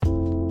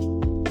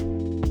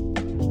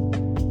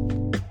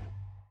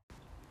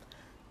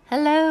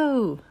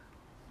Hello.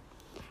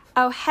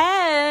 Oh,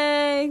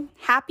 hey.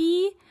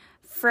 Happy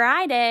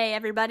Friday,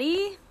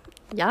 everybody.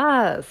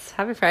 Yes.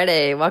 Happy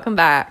Friday. Welcome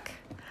back.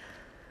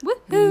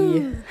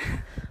 Woohoo.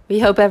 We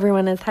hope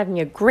everyone is having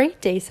a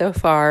great day so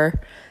far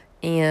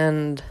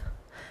and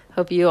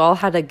hope you all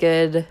had a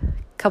good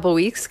couple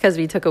weeks because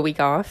we took a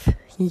week off.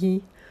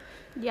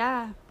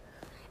 Yeah.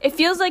 It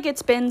feels like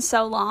it's been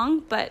so long,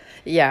 but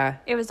Yeah.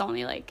 it was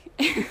only like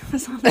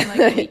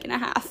a week and a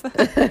half.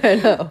 I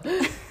know.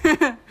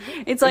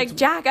 It's like,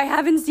 Jack, I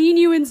haven't seen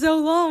you in so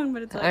long,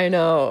 but it's like, I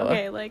know.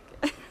 okay, like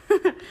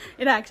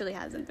it actually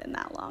hasn't been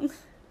that long.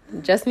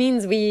 Just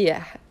means we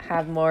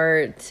have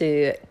more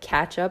to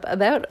catch up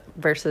about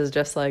versus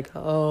just like,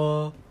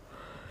 oh,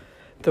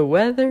 the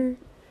weather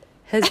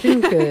has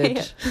been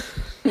good.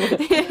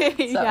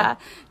 Yeah,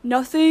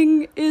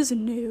 nothing is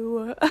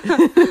new.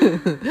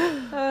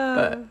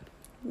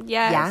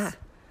 Yes. Yeah.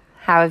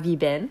 How have you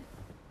been?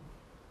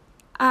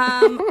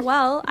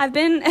 Well, I've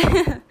been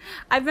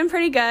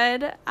pretty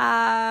good.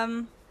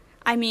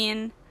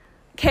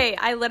 Okay,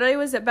 I literally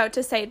was about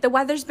to say the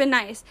weather's been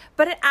nice,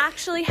 but it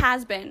actually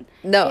has been.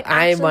 No,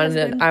 I want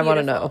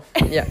to know.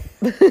 Yeah.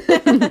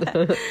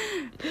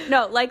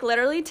 No, like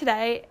literally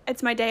today,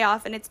 it's my day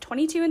off and it's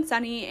 22 and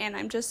sunny and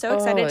I'm just so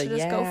excited to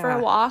just go for a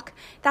walk.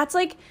 That's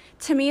like,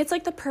 to me, it's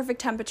like the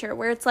perfect temperature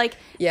where it's like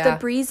the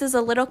breeze is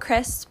a little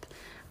crisp.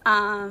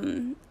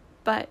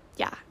 But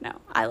yeah, no,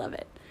 I love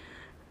it.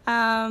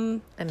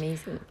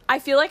 Amazing. I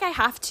feel like I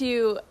have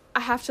to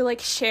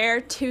like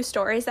share two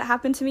stories that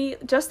happened to me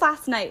just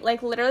last night.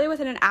 Like literally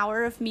within an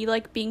hour of me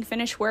like being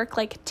finished work,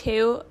 like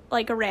two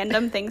like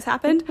random things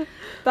happened.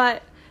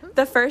 But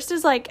the first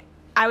is like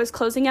I was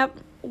closing up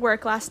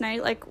work last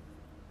night. Like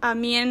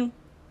me and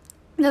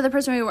the other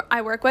person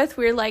I work with,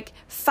 we were like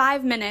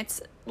 5 minutes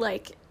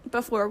like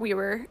before we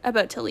were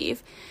about to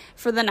leave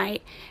for the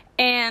night.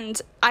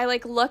 And I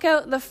like look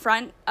out the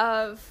front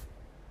of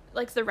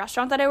like the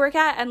restaurant that I work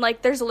at and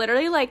like there's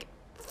literally like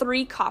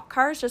 3 cop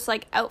cars just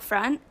like out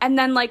front, and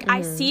then like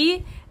I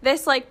see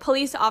this like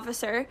police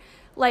officer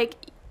like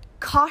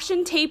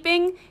caution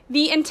taping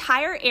the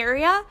entire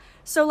area,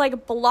 so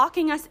like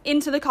blocking us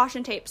into the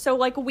caution tape, so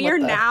like we're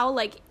now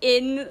like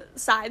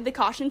inside the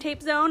caution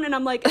tape zone, and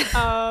I'm like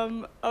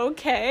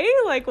okay,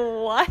 like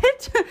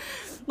what?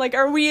 Like,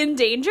 are we in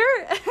danger?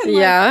 And,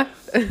 yeah.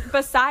 Like,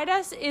 beside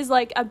us is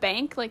like a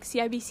bank, like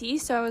CIBC,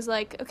 so I was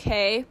like,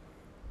 okay,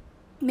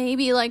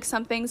 maybe like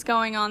something's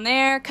going on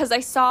there, because I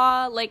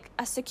saw like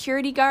a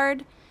security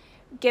guard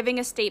giving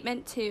a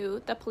statement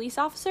to the police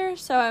officer,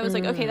 so I was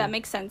like, okay, that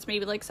makes sense,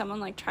 maybe like someone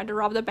like tried to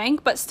rob the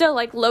bank, but still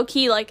like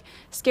low-key like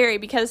scary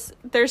because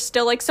there's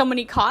still like so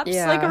many cops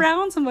like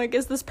around, so I'm like,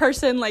 is this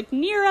person like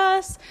near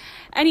us?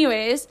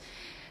 Anyways,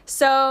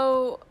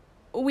 so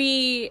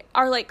we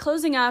are like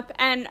closing up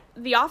and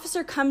the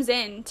officer comes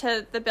in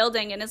to the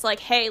building and is like,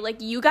 hey, like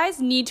you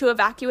guys need to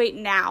evacuate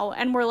now,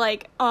 and we're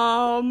like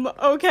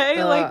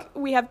okay, like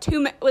we have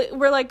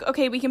we're like,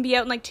 okay, we can be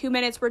out in like 2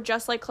 minutes, we're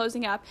just like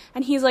closing up,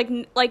 and he's like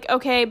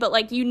okay, but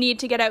like you need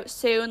to get out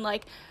soon,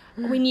 like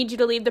we need you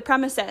to leave the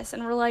premises,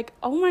 and we're like,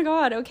 oh my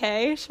god,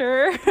 okay,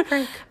 sure.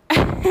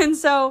 And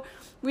so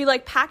we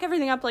like pack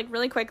everything up like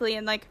really quickly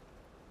and like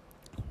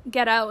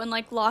get out and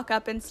like lock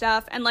up and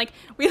stuff, and like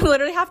we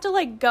literally have to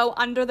like go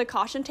under the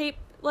caution tape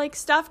like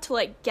stuff to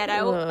like get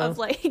out of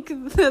like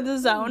the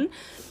zone.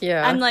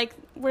 And like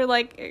we're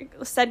like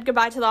said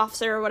goodbye to the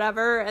officer or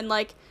whatever, and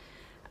like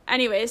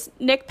anyways,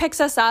 Nick picks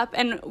us up,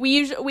 and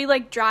we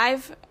like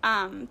drive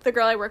the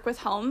girl I work with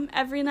home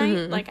every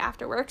night like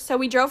after work, so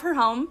we drove her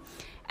home,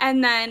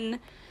 and then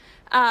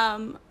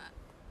on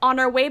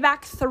our way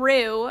back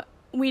through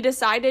we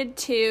decided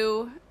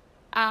to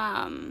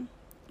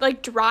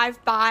like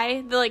drive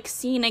by the like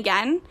scene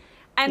again,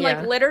 and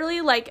like literally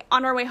like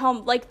on our way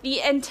home, like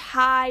the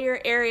entire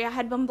area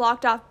had been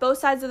blocked off, both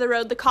sides of the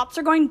road. The cops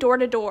are going door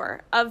to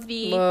door of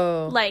the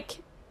like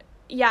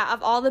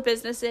of all the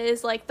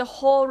businesses, like the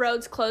whole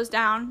road's closed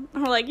down,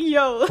 and we're like,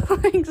 yo,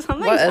 like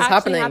something's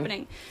actually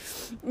happening.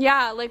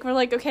 Yeah, like we're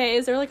like, okay,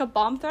 is there like a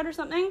bomb threat or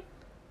something?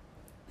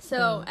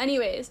 So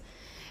anyways,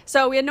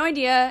 so we had no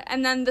idea,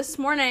 and then this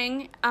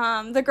morning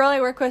the girl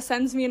I work with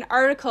sends me an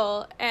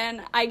article,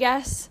 and I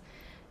guess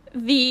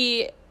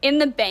in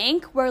the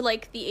bank where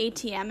like the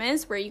ATM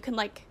is, where you can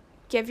like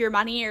give your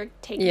money or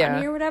take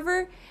money or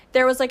whatever,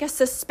 there was like a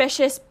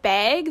suspicious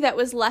bag that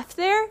was left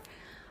there.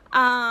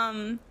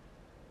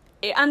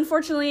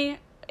 Unfortunately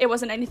it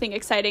wasn't anything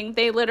exciting.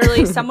 They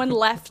literally someone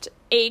left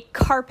a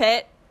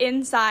carpet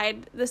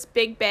inside this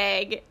big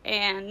bag,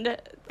 and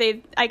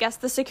I guess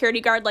the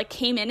security guard like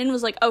came in and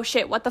was like, oh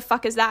shit, what the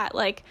fuck is that,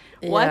 like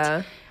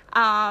what?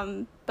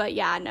 But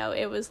yeah, no,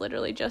 it was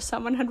literally just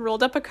someone had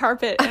rolled up a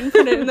carpet and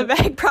put it in the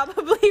bag,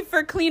 probably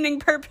for cleaning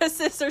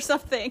purposes or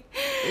something.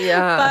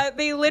 Yeah. But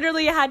they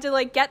literally had to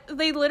like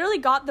they literally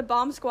got the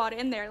bomb squad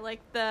in there, like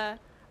the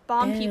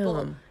bomb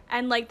people,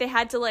 and like they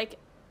had to like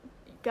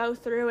go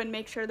through and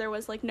make sure there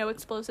was like no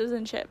explosives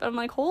and shit. But I'm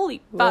like,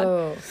 holy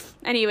fuck.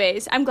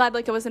 Anyways, I'm glad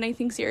like it wasn't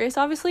anything serious,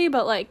 obviously,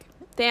 but like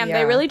damn,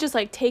 they really just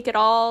like take it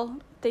all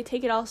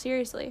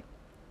seriously.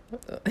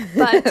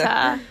 But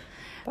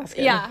That's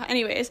good. yeah,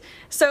 anyways.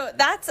 So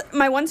that's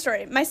my one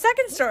story. My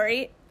second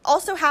story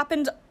also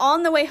happened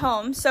on the way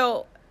home.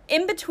 So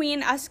in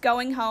between us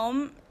going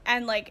home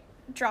and like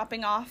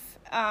dropping off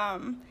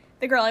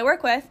the girl I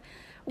work with,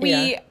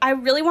 I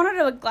really wanted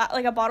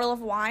a bottle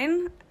of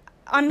wine.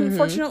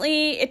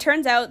 Unfortunately, it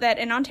turns out that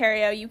in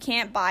Ontario, you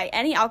can't buy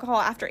any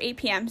alcohol after 8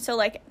 p.m. So,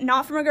 like,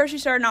 not from a grocery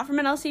store, not from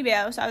an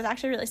LCBO. So I was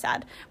actually really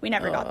sad we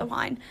never got the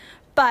wine.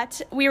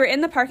 But we were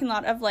in the parking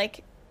lot of,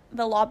 like,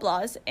 the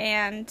Loblaws,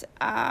 and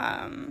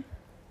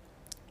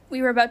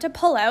we were about to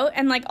pull out,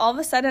 and, like, all of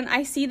a sudden,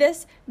 I see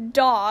this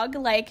dog,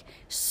 like,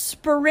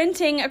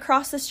 sprinting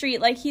across the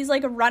street. Like, he's,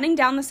 like, running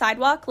down the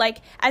sidewalk,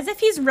 like, as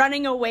if he's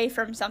running away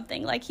from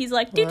something. Like, he's,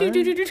 like,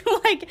 do-do-do-do-do,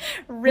 like,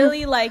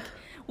 really, like,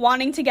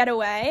 wanting to get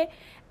away.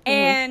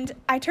 And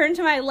I turned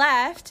to my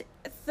left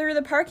through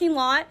the parking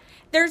lot.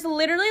 There's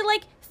literally,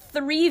 like,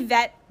 3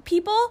 vet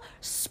people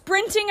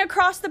sprinting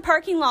across the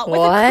parking lot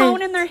with a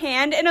cone in their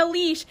hand and a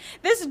leash.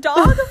 This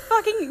dog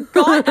fucking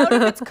got out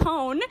of its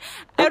cone,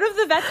 out of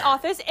the vet's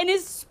office, and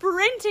is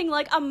sprinting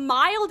like a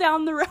mile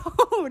down the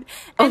road.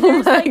 And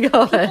there's like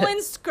people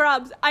in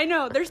scrubs. I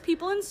know, there's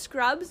people in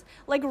scrubs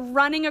like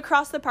running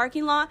across the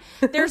parking lot.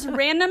 There's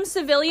random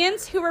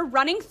civilians who are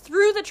running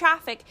through the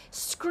traffic,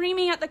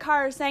 screaming at the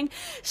cars, saying,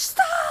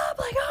 "Stop!"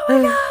 Like, "Oh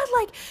my god!"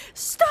 Like,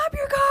 "Stop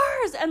your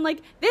cars!" And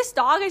like this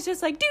dog is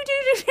just like do do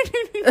do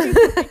do do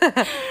do.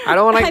 I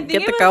don't want to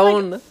get the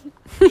cone. Like,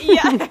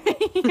 yeah,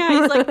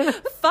 he's like,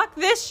 "Fuck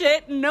this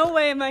shit. No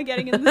way am I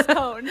getting in this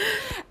cone."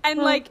 And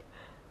like,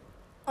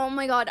 oh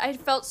my god, I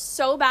felt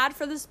so bad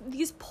for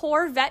these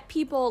poor vet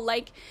people,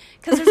 like,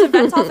 because there's a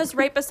vet's office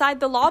right beside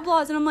the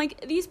Loblaws, and I'm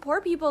like, these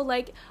poor people,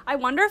 like, I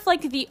wonder if,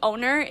 like, the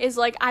owner is,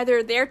 like,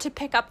 either there to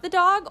pick up the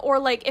dog, or,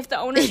 like, if the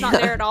owner's not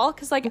there at all,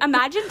 because, like,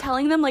 imagine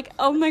telling them, like,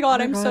 "Oh my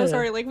god, I'm so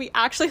sorry, like, we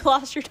actually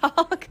lost your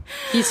dog."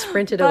 He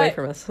sprinted away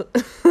from us.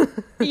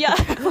 Yeah,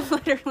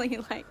 literally,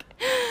 like,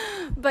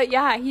 but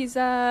yeah, he's,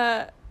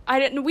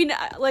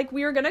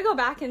 we were gonna go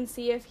back and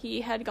see if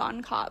he had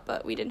gotten caught,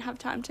 but we didn't have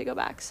time to go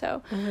back,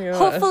 so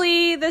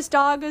hopefully this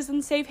dog is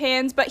in safe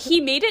hands. But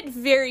he made it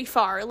very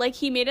far, like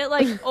he made it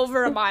like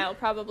over a mile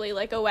probably,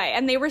 like, away,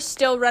 and they were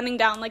still running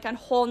down like a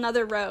whole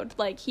nother road.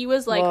 Like he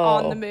was like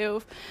on the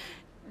move,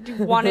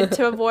 wanted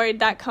to avoid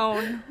that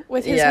cone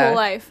with his whole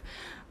life,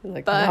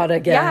 like, but not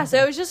again. yeah,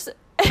 so it was just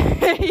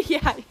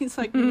yeah, he's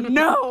like,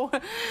 no.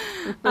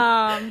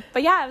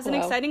 But yeah, it was an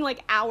exciting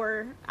like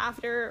hour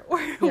after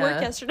work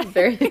yesterday.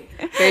 Very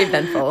very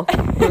eventful.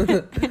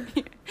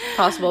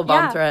 Possible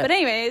bomb threat. But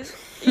anyways,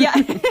 yeah.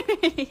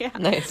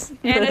 Nice.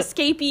 An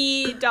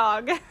escapee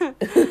dog.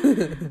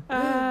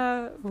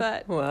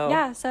 But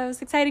yeah, so it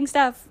was exciting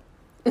stuff.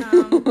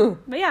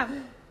 But yeah.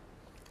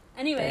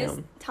 Anyways,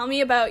 tell me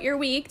about your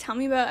week. Tell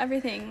me about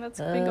everything that's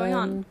been going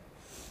on.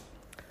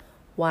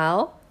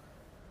 Well,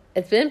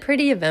 it's been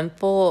pretty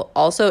eventful.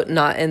 Also,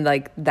 not in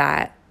like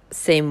that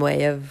same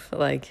way of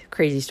like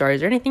crazy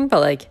stories or anything, but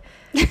like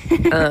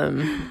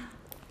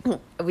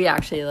we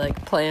actually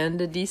like planned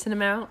a decent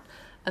amount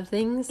of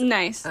things.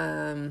 Nice.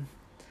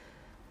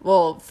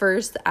 Well,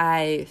 first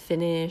I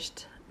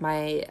finished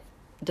my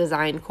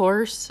design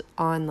course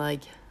on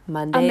like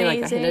Monday.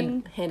 Amazing.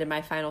 Like I handed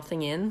my final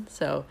thing in,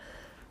 so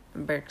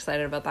I'm very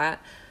excited about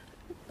that.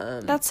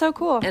 That's so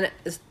cool. And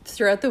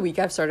throughout the week,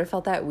 I've sort of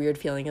felt that weird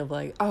feeling of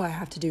like, oh, I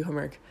have to do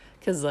homework,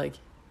 because like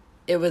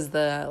it was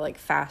the like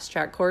fast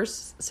track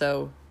course,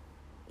 so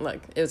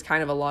like it was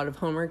kind of a lot of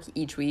homework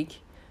each week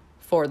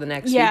for the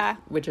next week,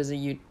 which is a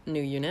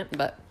new unit.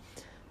 But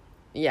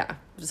yeah,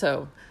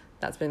 so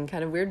that's been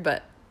kind of weird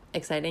but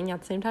exciting at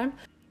the same time.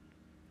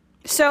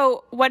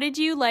 So what do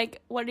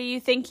you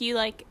think you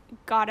like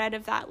got out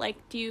of that?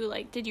 Like,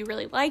 did you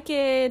really like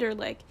it, or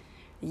like,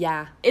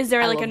 yeah, is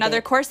there like another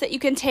course that you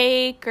can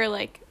take, or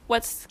like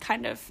what's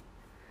kind of?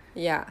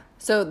 Yeah,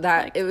 so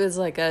that like, it was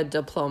like a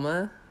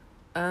diploma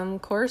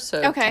course,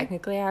 so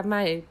technically I have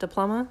my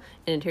diploma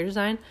in interior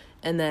design,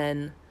 and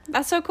then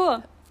that's so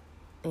cool.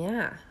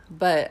 Yeah,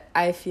 but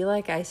I feel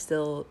like I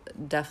still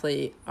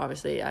definitely,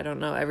 obviously I don't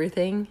know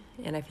everything,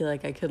 and I feel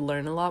like I could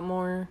learn a lot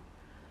more.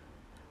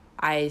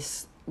 I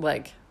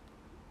like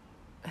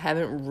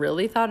haven't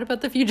really thought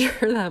about the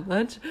future that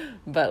much,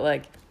 but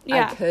like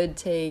I could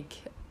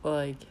take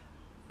like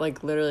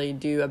literally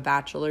do a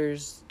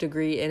bachelor's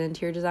degree in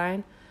interior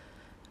design.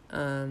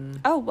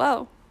 Oh,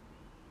 whoa.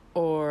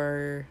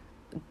 Or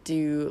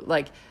do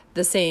like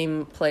the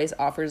same place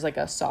offers like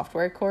a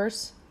software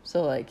course,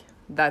 so like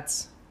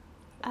that's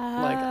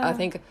like I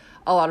think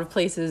a lot of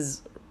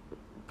places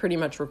pretty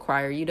much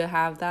require you to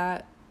have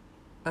that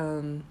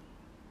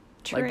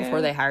like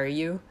before they hire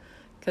you,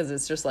 because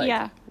it's just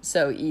like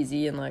so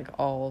easy and like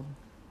all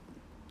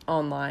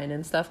online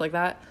and stuff like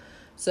that.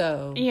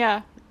 So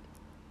yeah,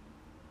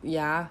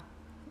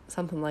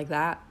 something like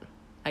that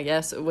I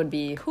guess it would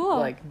be cool,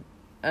 like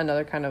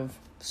another kind of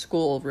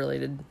school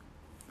related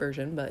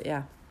version. But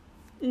yeah,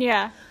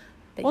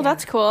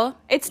 that's cool.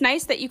 It's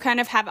nice that you kind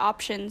of have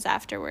options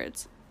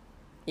afterwards.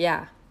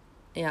 Yeah,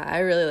 I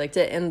really liked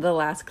it. In the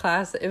last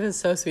class, it was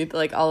so sweet.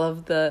 Like all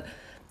of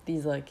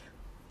these like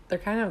they're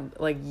kind of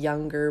like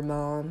younger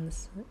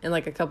moms and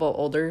like a couple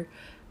older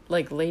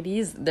like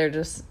ladies. They're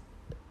just,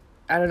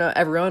 I don't know,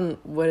 everyone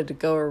would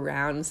go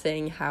around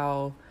saying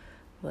how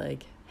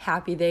like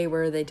happy they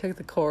were they took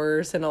the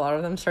course, and a lot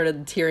of them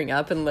started tearing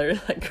up and literally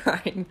like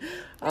crying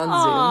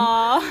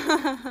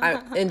on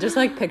Zoom. And just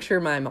like picture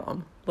my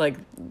mom, like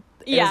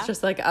it's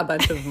just like a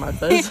bunch of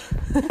Marthas.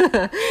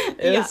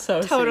 It was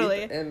so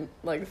totally sweet and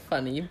like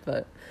funny,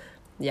 but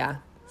yeah,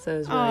 so it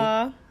was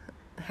really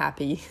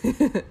happy.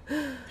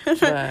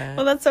 But,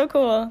 well, that's so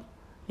cool.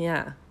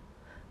 Yeah.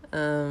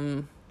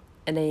 And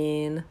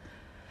then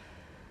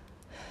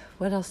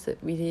what else did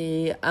we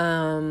do?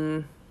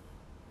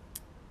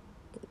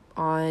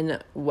 On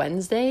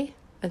Wednesday,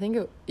 I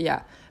think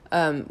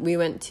we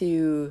went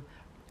to,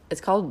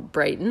 it's called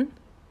Brighton.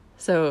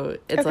 So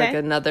it's like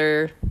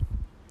another,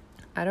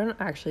 I don't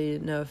actually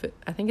know if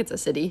I think it's a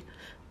city.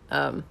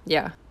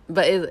 Yeah,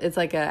 but it's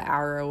like an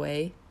hour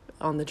away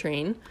on the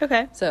train.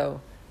 Okay.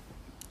 So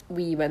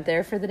we went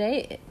there for the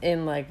day,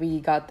 and like we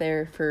got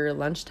there for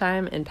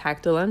lunchtime and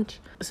packed a lunch.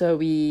 So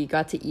we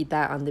got to eat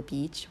that on the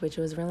beach, which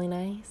was really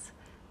nice.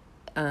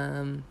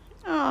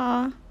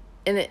 Aww.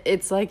 And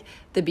it's like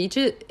the beach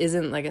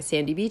isn't like a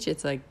sandy beach.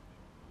 It's like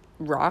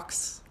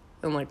rocks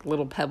and like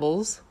little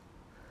pebbles.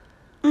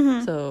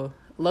 Mm-hmm. So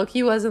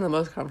low-key wasn't the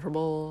most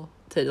comfortable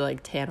to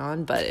like tan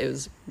on, but it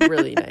was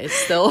really nice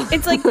still.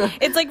 It's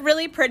like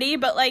really pretty,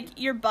 but like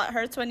your butt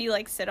hurts when you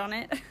like sit on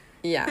it.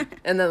 Yeah.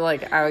 And then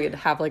like I would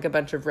have like a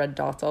bunch of red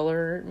dots all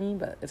over me,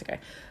 but it's okay.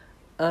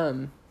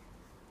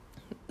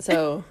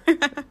 So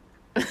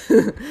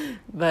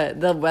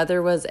but the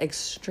weather was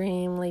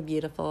extremely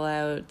beautiful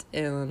out,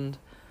 and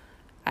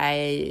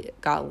I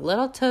got a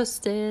little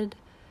toasted,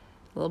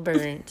 a little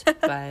burnt,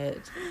 but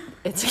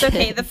it's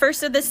okay. The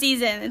first of the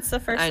season. It's the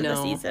first of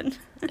the season.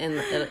 And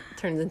it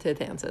turns into a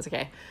tan, so it's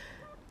okay.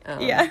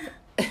 Yeah.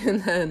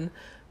 And then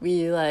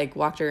we like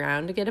walked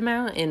around to get him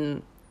out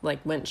and like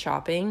went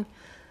shopping.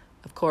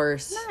 Of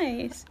course.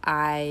 Nice.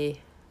 I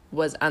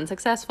was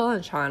unsuccessful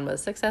and Sean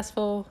was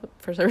successful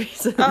for some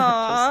reason.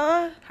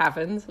 Aww. It just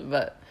happens,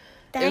 but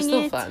Dang it was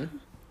still it. fun.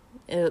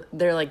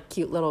 They're like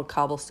cute little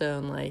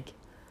cobblestone like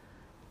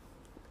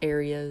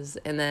areas,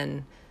 and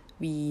then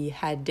we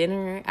had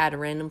dinner at a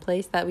random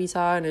place that we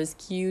saw, and it was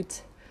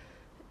cute.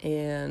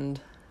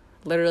 And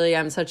literally,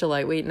 I'm such a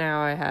lightweight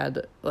now. I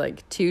had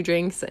like 2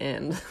 drinks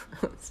and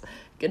was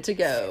good to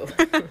go.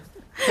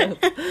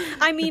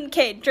 I mean,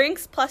 okay,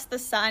 drinks plus the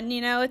sun,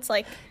 you know, it's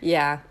like...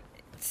 Yeah.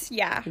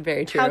 Yeah.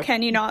 Very true. How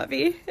can you not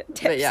be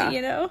tipsy,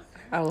 you know?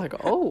 I was like,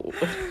 oh.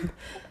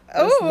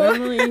 Oh.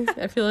 Normally,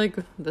 I feel like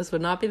this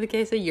would not be the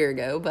case a year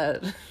ago,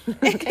 but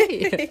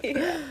okay.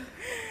 Yeah.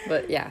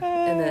 But yeah,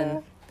 and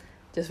then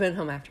just went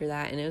home after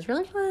that, and it was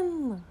really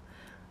fun.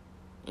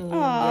 And,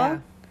 yeah.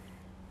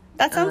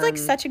 That sounds like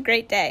such a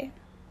great day.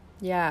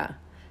 Yeah.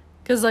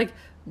 Because, like,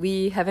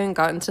 we haven't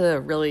gotten to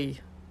really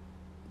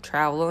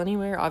travel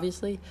anywhere,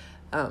 obviously.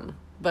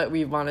 But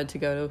we wanted to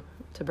go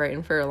to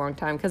Brighton for a long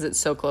time because it's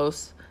so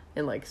close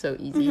and, like, so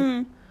easy.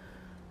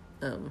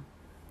 Mm-hmm.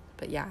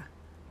 But yeah.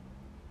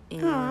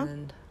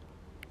 And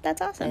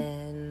that's awesome.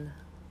 And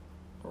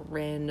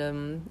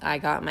random, I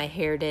got my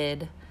hair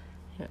did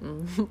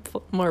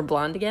more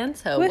blonde again,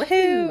 so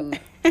woohoo!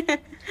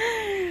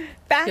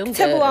 Back Feeling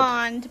to good.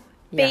 blonde,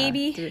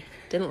 baby. Yeah,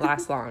 didn't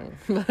last long,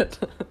 but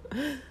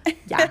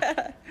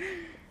yeah.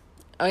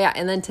 Oh yeah,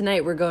 and then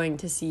tonight we're going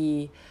to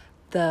see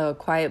The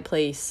Quiet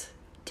Place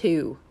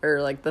 2,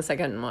 or like the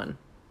second one.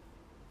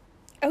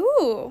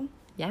 Oh.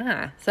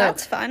 Yeah, so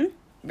that's fun.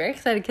 Very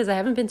excited because I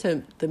haven't been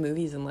to the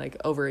movies in like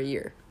over a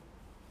year.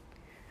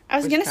 I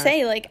was gonna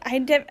say, like, I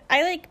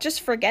like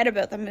just forget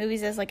about the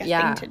movies as like a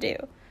thing to do.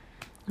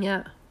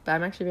 Yeah, but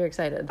I'm actually very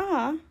excited.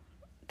 Aw,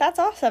 that's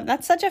awesome.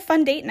 That's such a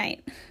fun date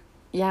night.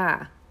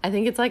 Yeah, I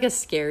think it's like a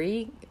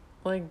scary,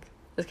 like,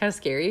 it's kind of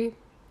scary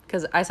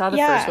because I saw the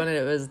first one and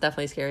it was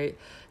definitely scary.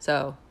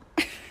 So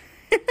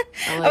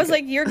I was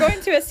like, you're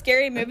going to a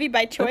scary movie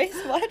by choice?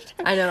 What?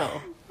 I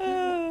know.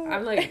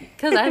 I'm like,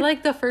 because I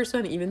like the first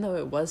one even though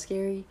it was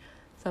scary.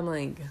 So I'm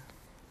like,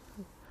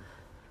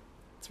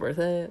 it's worth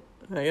it,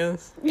 I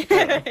guess.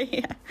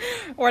 Yeah.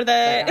 Or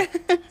the...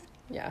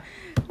 Yeah.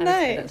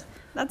 Nice.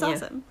 That's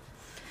awesome.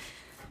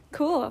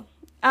 Cool.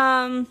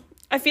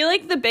 I feel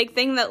like the big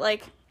thing that,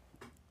 like,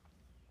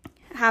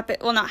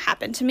 not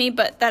happened to me,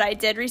 but that I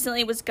did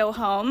recently was go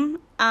home.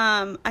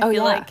 I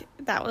feel like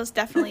that was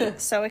definitely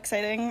so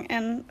exciting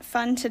and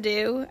fun to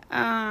do.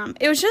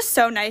 It was just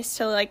so nice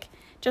to, like,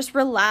 just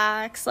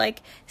relax,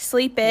 like,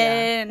 sleep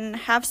in,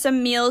 have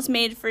some meals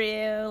made for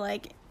you,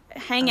 like,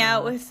 hang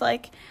out with,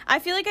 like, I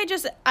feel like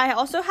I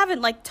also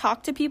haven't, like,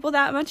 talked to people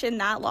that much in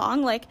that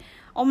long, like,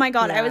 oh my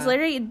god, I was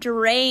literally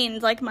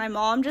drained. Like, my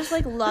mom just,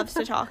 like, loves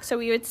to talk, so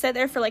we would sit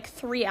there for, like,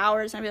 3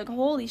 hours, and I'd be like,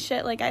 holy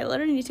shit, like, I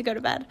literally need to go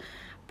to bed.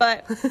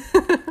 But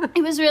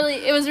it was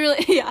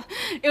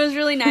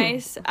really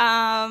nice.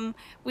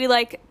 We,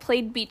 like,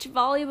 played beach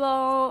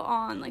volleyball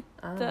on, like,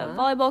 the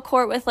volleyball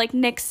court with, like,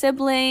 Nick's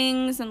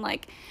siblings, and,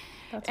 like,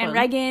 That's and fun.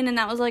 Reagan, and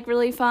that was like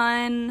really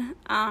fun.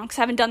 'Cause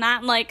I haven't done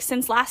that in, like,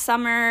 since last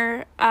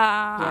summer.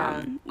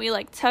 We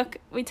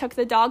took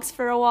the dogs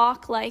for a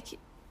walk, like,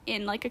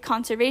 in like a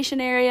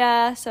conservation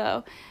area,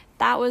 so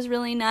that was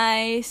really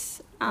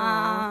nice.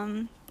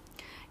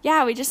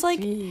 Yeah, we just, like,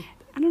 Sweet.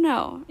 I don't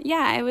know.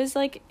 Yeah, it was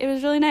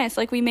really nice.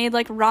 Like, we made,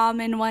 like,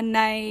 ramen one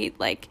night.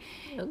 Like,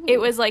 Ooh. it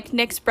was, like,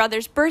 Nick's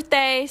brother's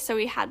birthday, so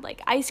we had,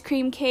 like, ice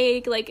cream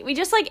cake. Like, we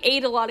just, like,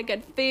 ate a lot of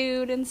good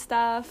food and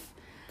stuff.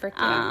 Frick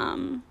yeah.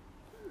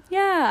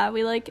 Yeah,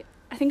 we, like,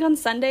 I think on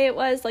Sunday it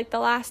was, like, the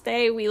last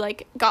day, we,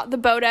 like, got the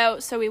boat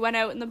out, so we went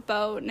out in the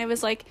boat, and it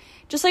was, like,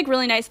 just, like,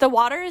 really nice. The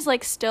water is,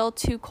 like, still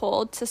too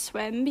cold to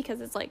swim because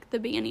it's, like, the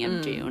beginning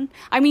of June.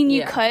 I mean,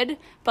 you could,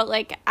 but,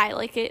 like, I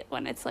like it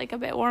when it's, like, a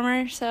bit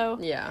warmer, so.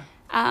 Yeah.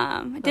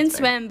 I didn't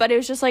swim, but it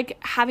was just, like,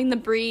 having the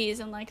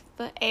breeze and, like,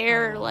 the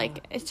air,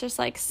 like, it's just,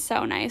 like,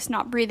 so nice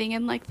not breathing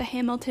in, like, the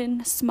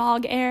Hamilton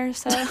smog air,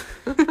 so.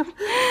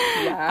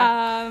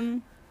 Yeah.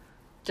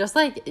 Just,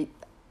 like,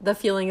 the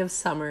feeling of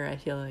summer, I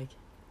feel like,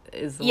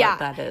 is what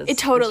that is. It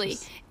totally.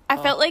 I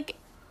felt like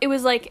it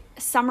was, like,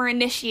 summer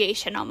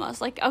initiation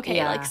almost. Like,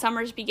 okay, like,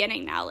 summer's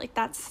beginning now. Like,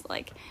 that's,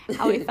 like,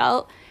 how we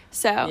felt.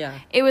 So,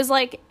 it was,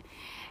 like,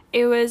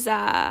 it was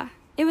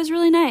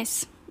really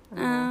nice.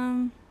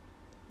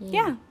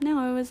 Yeah,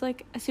 no, it was,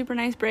 like, a super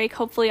nice break.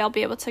 Hopefully I'll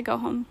be able to go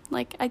home,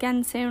 like,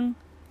 again soon.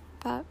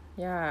 But,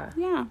 yeah.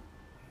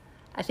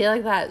 I feel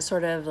like that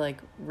sort of, like,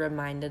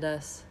 reminded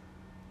us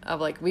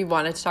of, like, we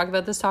wanted to talk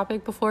about this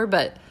topic before,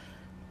 but,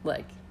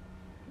 like,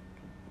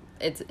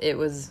 it's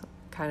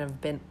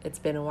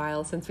been a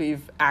while since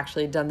we've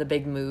actually done the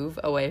big move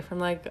away from,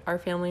 like, our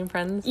family and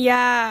friends.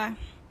 Yeah.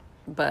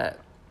 But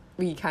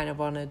we kind of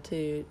wanted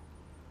to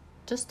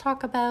just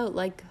talk about,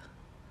 like,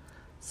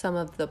 some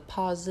of the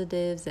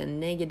positives and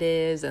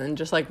negatives and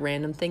just, like,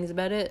 random things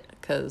about it,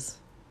 because,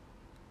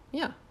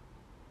 yeah,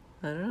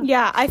 I don't know.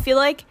 Yeah, I feel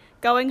like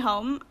going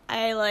home,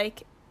 I,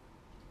 like,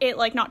 it,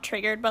 like, not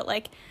triggered, but,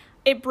 like,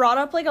 it brought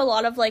up, like, a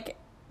lot of, like,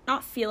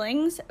 not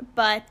feelings,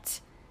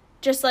 but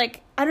just,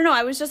 like, I don't know,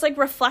 I was just, like,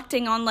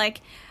 reflecting on,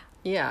 like,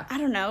 yeah, I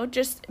don't know,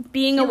 just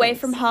being away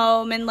from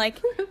home and,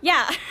 like,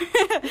 yeah.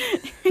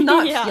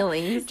 Not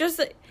feelings. Just,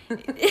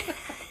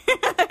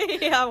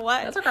 yeah,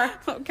 what? That's okay.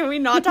 Can we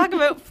not talk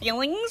about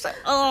feelings?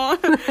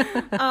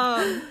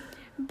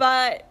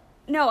 But,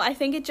 no, I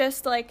think it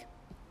just, like,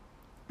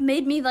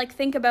 made me, like,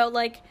 think about,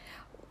 like,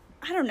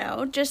 I don't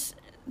know, just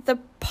the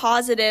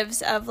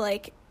positives of,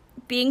 like,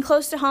 being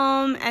close to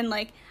home and,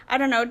 like, I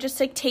don't know, just,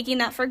 like, taking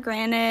that for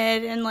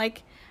granted and,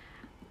 like,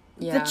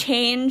 the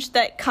change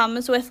that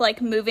comes with,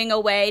 like, moving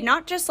away,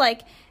 not just,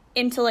 like,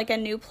 into, like, a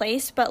new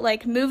place, but,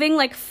 like, moving,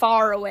 like,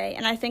 far away.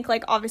 And I think,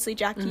 like, obviously,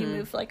 Jackie, you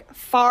moved, like,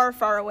 far,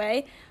 far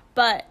away,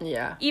 but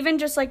even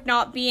just, like,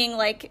 not being,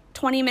 like,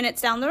 20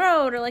 minutes down the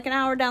road or, like, an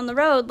hour down the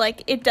road,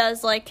 like, it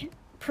does, like,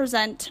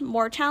 present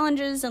more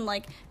challenges and,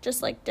 like,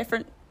 just, like,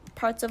 different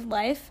parts of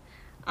life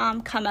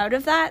come out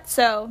of that.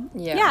 So,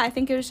 yeah, I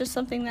think it was just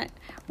something that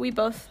we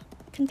both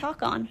can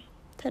talk on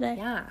today.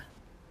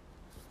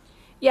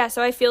 Yeah,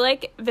 so I feel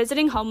like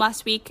visiting home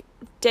last week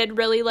did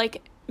really,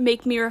 like,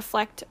 make me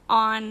reflect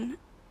on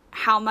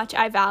how much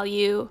I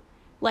value,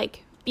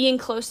 like, being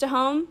close to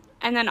home,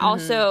 and then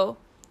also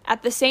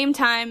at the same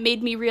time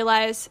made me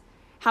realize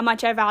how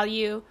much I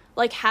value,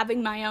 like,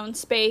 having my own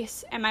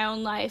space and my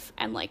own life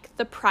and, like,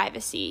 the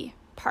privacy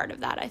part of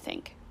that, I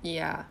think.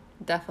 Yeah,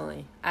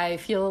 definitely. I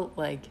feel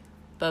like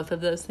both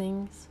of those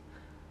things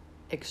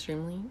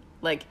extremely,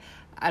 like,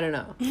 I don't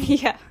know.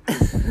 Yeah.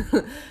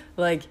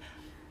 Like,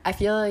 I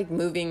feel like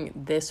moving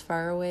this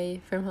far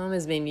away from home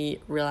has made me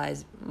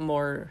realize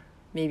more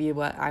maybe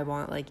what I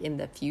want, like, in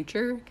the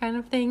future kind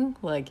of thing.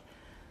 Like,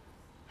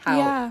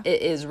 how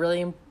it is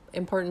really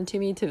important to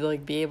me to,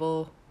 like, be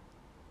able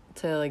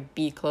to, like,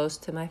 be close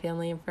to my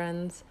family and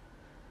friends.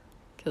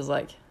 Because,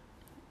 like,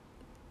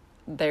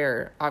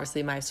 they're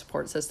obviously my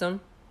support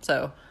system.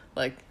 So,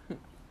 like,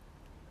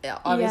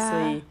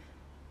 obviously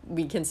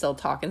we can still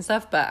talk and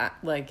stuff, but,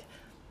 like,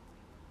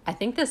 I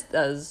think this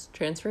does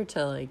transfer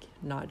to, like,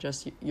 not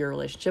just your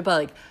relationship, but,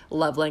 like,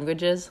 love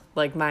languages.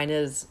 Like, mine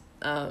is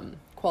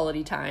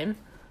quality time.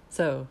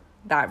 So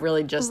that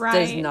really just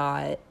does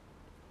not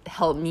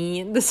help me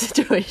in the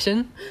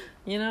situation,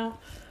 you know?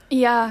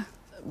 Yeah.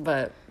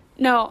 But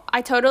no,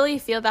 I totally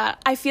feel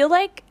that. I feel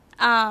like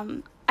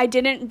I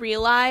didn't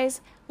realize,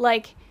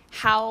 like,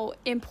 how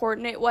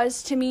important it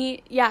was to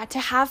me, to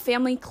have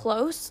family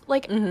close.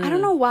 Like, I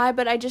don't know why,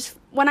 but I just,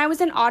 when I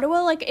was in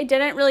Ottawa, like, it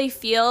didn't really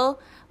feel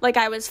like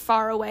I was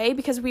far away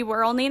because we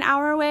were only an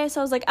hour away.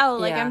 So I was like, oh,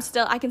 like,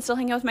 I can still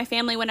hang out with my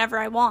family whenever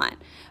I want.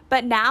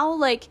 But now,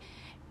 like,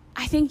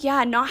 I think,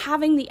 not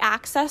having the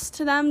access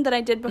to them that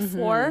I did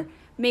before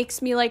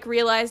makes me, like,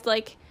 realize,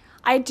 like,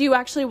 I do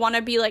actually want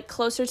to be, like,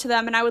 closer to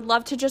them. And I would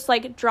love to just,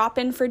 like, drop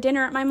in for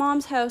dinner at my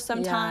mom's house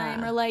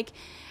sometime. Or, like,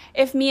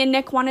 if me and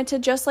Nick wanted to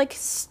just, like,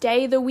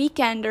 stay the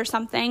weekend or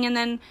something. And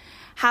then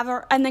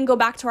and then go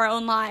back to our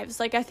own lives.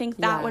 Like, I think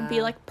that would be,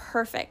 Yeah. like,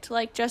 perfect.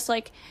 Like, just,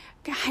 like,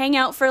 hang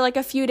out for, like,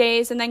 a few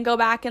days and then go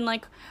back and,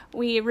 like,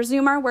 we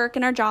resume our work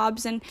and our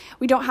jobs, and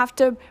we don't have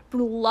to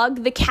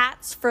lug the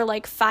cats for,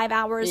 like, 5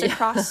 hours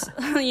across,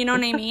 you know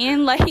what I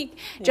mean? Like,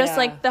 just,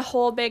 like, the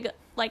whole big,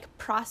 like,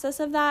 process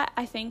of that,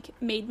 I think,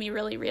 made me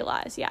really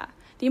realize,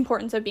 the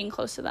importance of being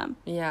close to them.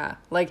 Yeah.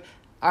 Like,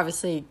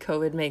 obviously,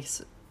 COVID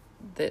makes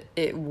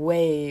it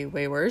way,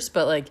 way worse,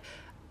 but, like,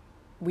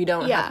 we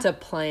don't have to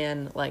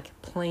plan, like,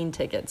 plane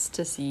tickets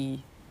to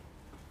see,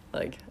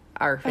 like,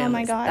 our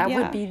families. Oh my God, that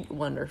would be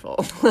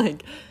wonderful.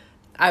 Like,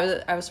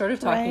 I was sort of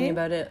talking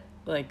about it,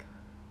 like,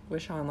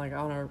 with Sean, like,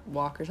 on a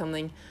walk or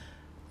something.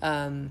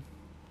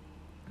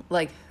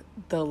 Like,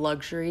 the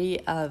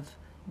luxury of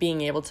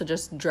being able to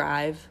just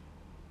drive,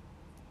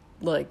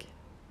 like,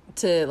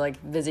 to, like,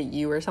 visit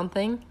you or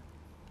something.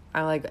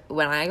 I'm like,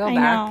 when I go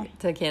back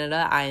to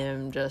Canada, I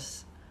am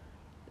just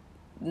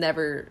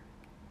never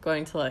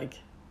going to, like,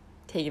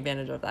 take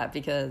advantage of that,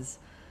 because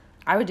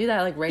I would do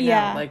that, like, right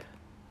now. Like,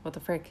 what the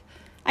frick?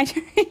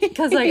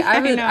 Because, like,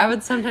 I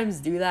would sometimes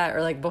do that,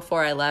 or, like,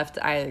 before I left,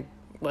 I,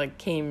 like,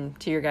 came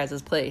to your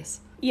guys' place.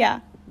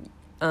 Yeah.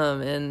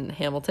 In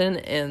Hamilton,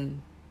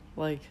 and,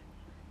 like,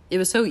 it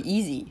was so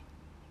easy.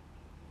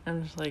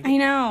 I'm just like, I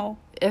know.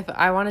 If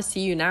I want to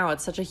see you now,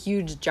 it's such a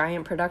huge,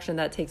 giant production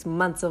that takes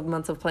months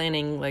of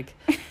planning, like,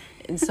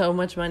 and so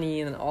much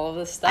money and all of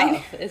this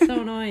stuff. It's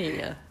so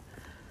annoying.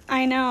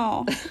 I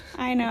know.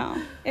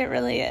 It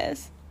really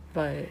is.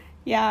 But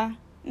yeah.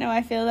 No,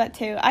 I feel that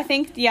too. I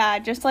think,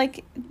 just,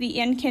 like, the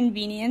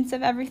inconvenience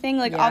of everything.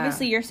 Like,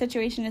 obviously your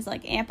situation is,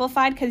 like,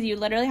 amplified because you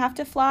literally have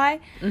to fly.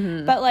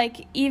 Mm-hmm. But,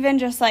 like, even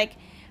just, like,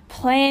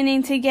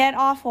 planning to get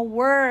off of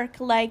work,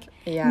 like,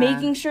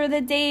 making sure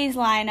the days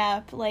line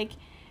up, like,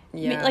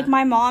 like,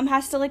 my mom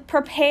has to, like,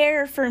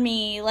 prepare for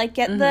me, like,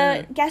 get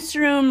the guest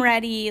room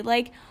ready,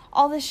 like,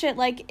 all this shit,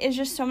 like, is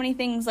just so many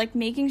things, like,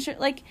 making sure,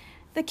 like,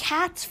 the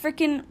cats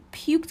freaking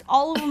puked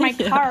all over my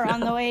car on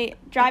the way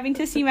driving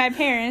to see my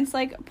parents.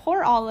 Like,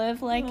 poor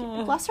Olive, like,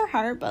 bless her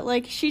heart, but,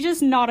 like, she's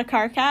just not a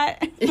car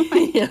cat.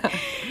 Like,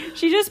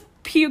 she just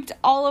puked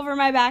all over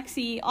my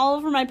backseat, all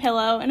over my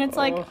pillow, and it's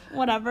like,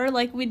 whatever,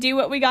 like, we do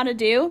what we gotta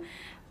do,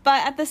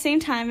 but at the same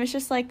time, it's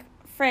just like,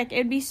 frick,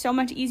 it'd be so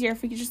much easier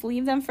if we could just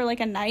leave them for, like,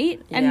 a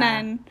night, and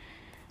then,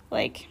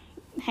 like,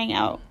 hang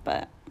out,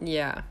 but...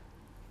 Yeah.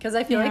 Because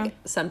I feel like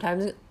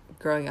sometimes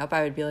growing up,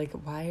 I would be like,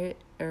 why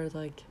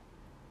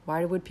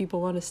would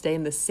people want to stay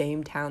in the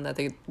same town that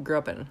they grew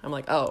up in? I'm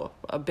like, oh,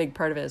 a big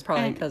part of it is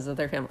probably because of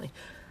their family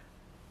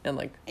and,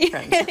 like,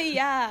 friends.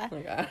 Yeah.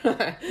 Like,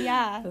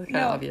 yeah. It's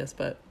kind of obvious,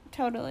 but...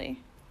 Totally.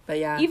 But,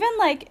 yeah. Even,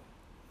 like,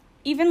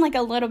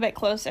 a little bit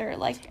closer,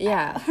 like...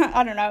 Yeah.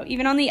 I don't know.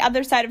 Even on the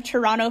other side of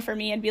Toronto for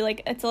me, it'd be,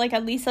 like, it's, like,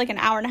 at least, like, an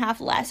hour and a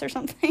half less or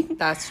something.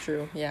 That's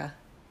true, yeah.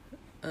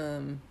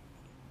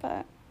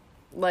 But...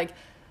 Like,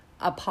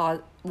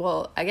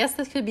 well, I guess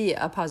this could be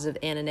a positive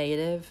and a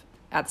negative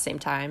at the same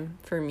time,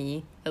 for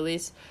me, at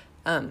least.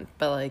 But,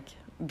 like,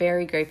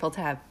 very grateful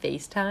to have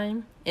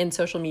FaceTime and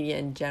social media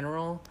in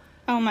general.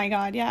 Oh, my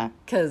God, yeah.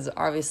 Because,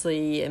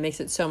 obviously, it makes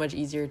it so much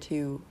easier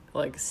to,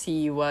 like,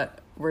 see what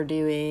we're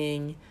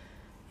doing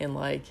and,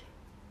 like,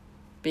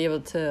 be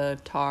able to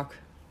talk,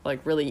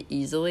 like, really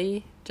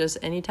easily just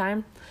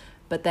anytime.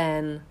 But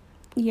then...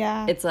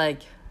 Yeah. It's,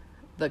 like,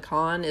 the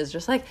con is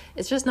just, like,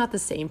 it's just not the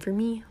same for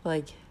me.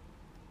 Like,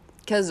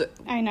 because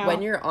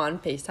when you're on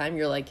FaceTime,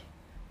 you're, like,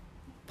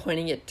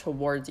 pointing it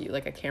towards you,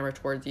 like a camera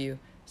towards you,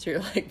 so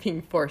you're, like,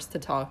 being forced to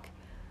talk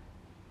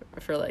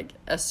for, like,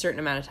 a certain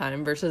amount of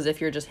time, versus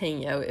if you're just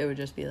hanging out, it would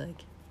just be, like,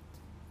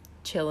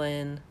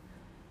 chilling,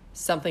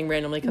 something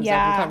randomly comes up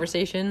in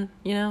conversation,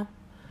 you know?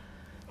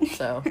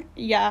 So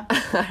yeah.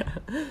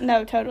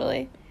 No,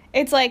 totally.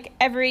 It's like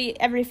every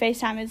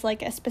FaceTime is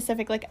like a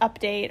specific, like,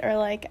 update, or,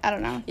 like, I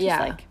don't know, just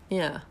like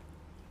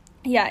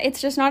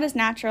it's just not as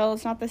natural.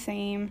 It's not the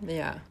same.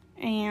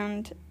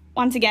 And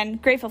once again,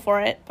 grateful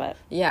for it, but...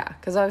 Yeah,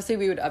 because obviously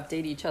we would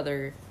update each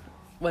other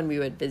when we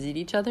would visit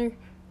each other,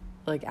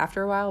 like,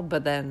 after a while,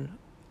 but then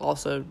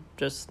also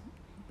just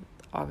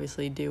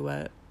obviously do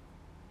what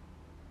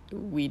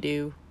we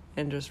do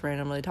and just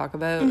randomly talk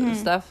about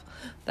stuff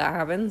that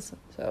happens.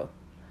 So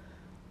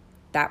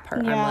that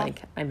part, I'm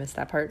like, I miss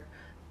that part,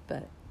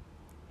 but...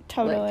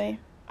 Totally. Like,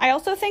 I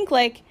also think,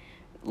 like,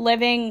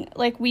 living,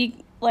 like,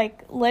 we,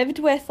 like, lived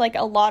with, like,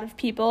 a lot of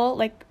people,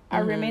 like,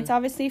 our roommates,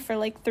 obviously, for,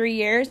 like, 3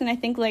 years, and I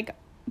think, like,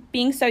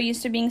 being so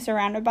used to being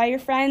surrounded by your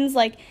friends,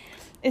 like,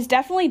 is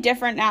definitely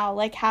different now,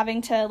 like,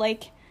 having to,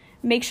 like,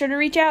 make sure to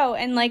reach out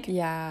and, like,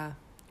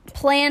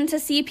 plan to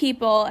see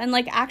people, and,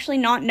 like, actually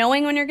not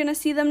knowing when you're gonna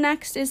see them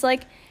next is,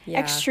 like,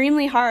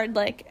 extremely hard.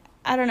 Like,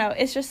 I don't know,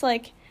 it's just,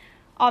 like,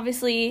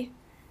 obviously,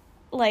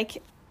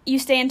 like, you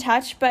stay in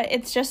touch, but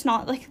it's just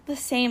not, like, the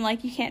same.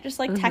 Like, you can't just,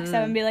 like, text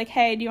them and be like,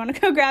 hey, do you want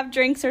to go grab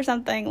drinks or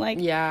something? Like,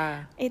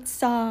 it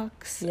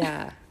sucks.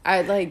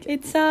 I, like...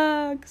 It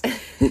sucks.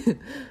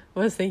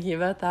 was thinking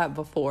about that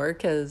before,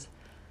 because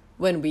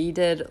when we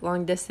did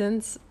long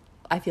distance,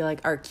 I feel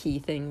like our key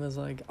thing was,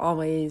 like,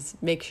 always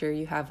make sure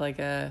you have, like,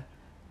 a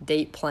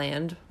date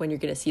planned when you're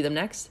going to see them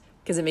next,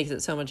 because it makes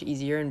it so much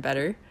easier and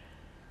better.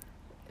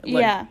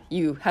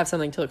 You have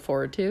something to look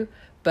forward to.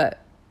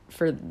 But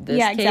for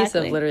this case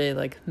of literally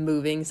like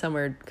moving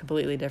somewhere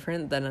completely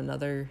different than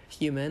another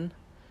human,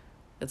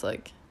 it's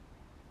like,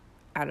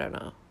 I don't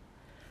know.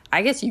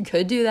 I guess you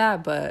could do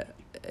that, but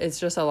it's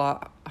just a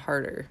lot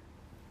harder.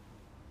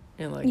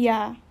 And like,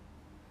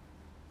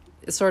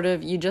 it's sort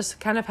of, you just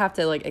kind of have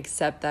to like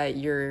accept that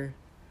your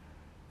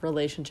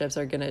relationships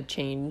are gonna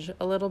change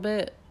a little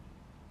bit,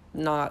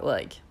 not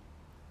like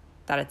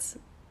that it's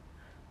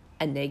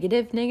a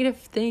negative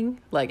thing.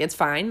 Like, it's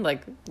fine,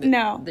 like,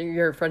 no,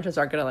 your friendships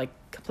aren't gonna like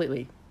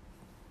completely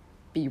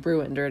be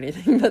ruined or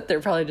anything, but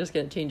they're probably just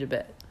gonna change a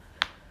bit.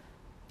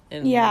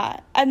 And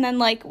and then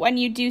like when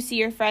you do see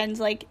your friends,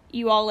 like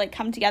you all like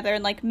come together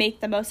and like make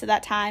the most of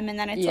that time, and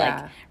then it's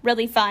like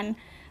really fun.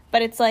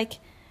 But it's like,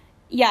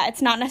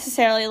 it's not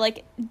necessarily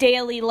like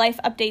daily life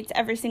updates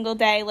every single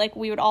day. Like,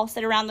 we would all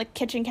sit around the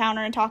kitchen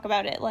counter and talk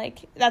about it.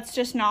 Like, that's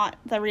just not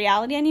the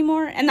reality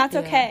anymore, and that's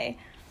okay.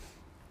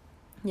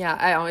 Yeah,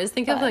 I always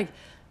think of like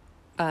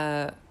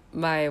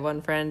my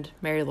one friend,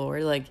 Mary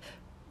Lord, like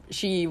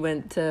she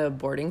went to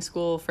boarding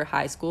school for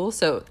high school,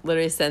 so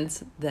literally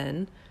since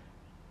then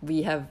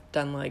we have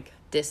done like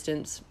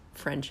distance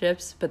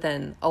friendships, but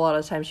then a lot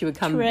of times she would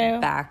come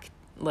back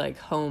like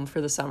home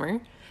for the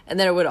summer, and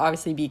then it would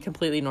obviously be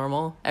completely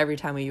normal every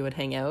time we would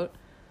hang out,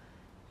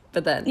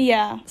 but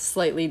then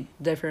slightly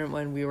different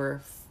when we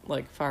were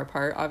like far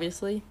apart,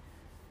 obviously.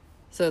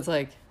 So it's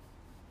like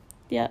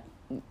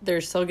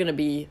there's still gonna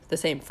be the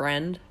same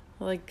friend,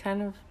 like,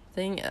 kind of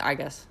thing, I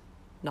guess.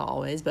 Not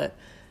always, but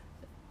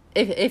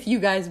if you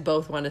guys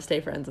both want to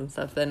stay friends and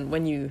stuff, then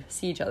when you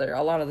see each other,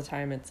 a lot of the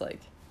time it's like,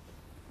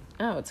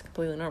 oh, it's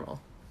completely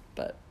normal.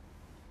 But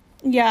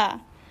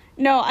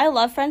no, I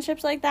love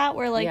friendships like that,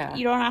 where like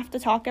you don't have to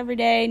talk every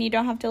day, and you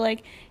don't have to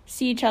like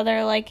see each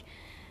other. Like,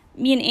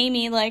 me and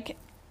Amy, like,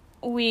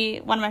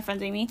 one of my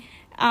friends, Amy,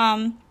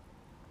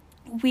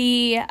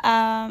 we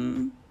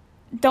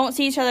don't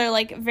see each other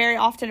like very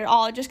often at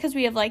all, just because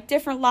we have like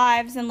different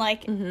lives, and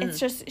like it's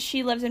just,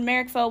 she lives in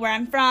Marrickville where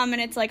I'm from,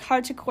 and it's like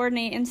hard to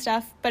coordinate and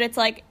stuff. But it's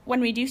like when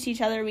we do see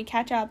each other, we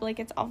catch up. Like,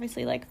 it's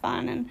obviously like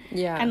fun, and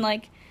and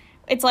like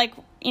it's like,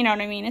 you know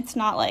what I mean, it's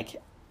not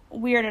like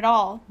weird at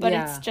all, but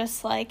it's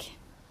just like,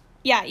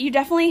 you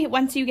definitely,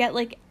 once you get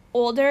like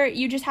older,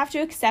 you just have to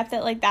accept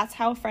that like that's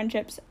how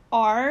friendships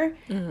are,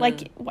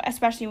 like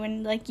especially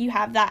when like you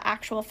have that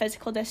actual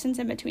physical distance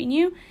in between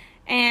you,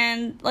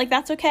 and like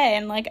that's okay.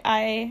 And like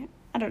I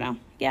don't know,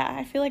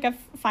 I feel like I've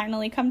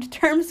finally come to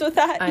terms with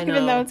that,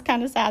 even though it's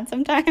kind of sad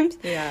sometimes.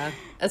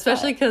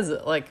 Especially because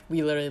like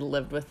we literally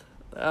lived with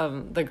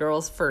the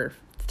girls for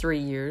 3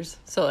 years,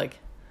 so like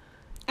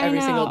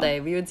every single day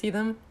we would see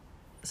them,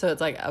 so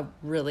it's like a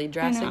really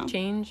drastic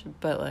change,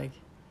 but like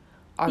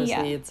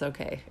obviously it's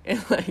okay.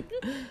 Like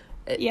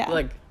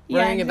like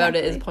worrying about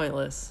it is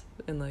pointless,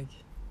 and like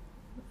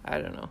I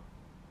don't know,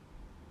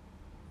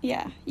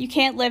 you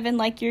can't live in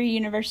like your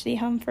university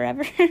home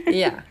forever.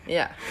 I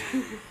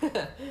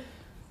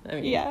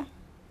mean,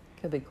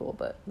 could be cool,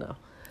 but no.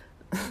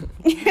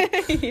 But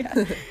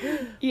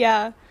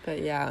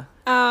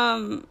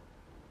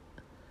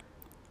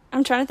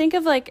I'm trying to think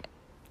of like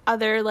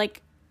other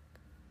like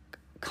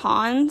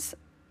cons,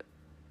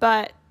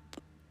 but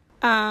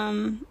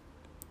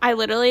I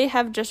literally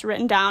have just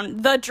written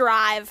down the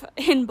drive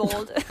in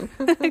bold.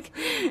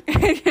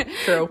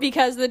 True.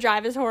 Because the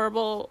drive is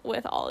horrible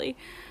with Ollie.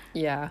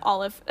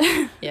 Olive.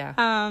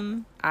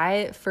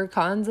 For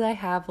cons, I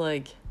have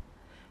like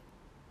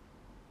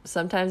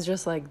sometimes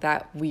just like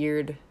that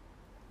weird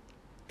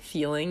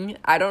feeling.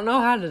 I don't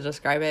know how to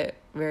describe it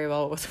very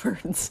well with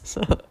words,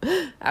 so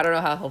I don't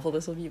know how helpful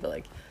this will be, but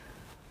like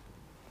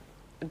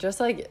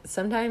just like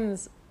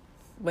sometimes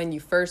when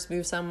you first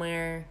move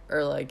somewhere,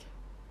 or like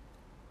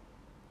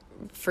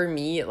for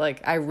me,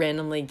 like I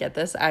randomly get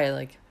this, I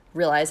like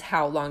realize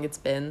how long it's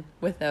been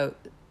without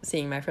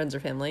seeing my friends or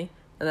family,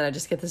 and then I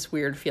just get this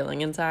weird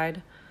feeling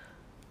inside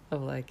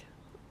of like,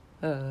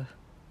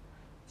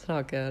 it's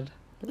not good.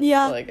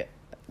 Like,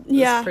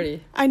 it's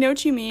pretty, I know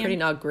what you mean. Pretty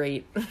not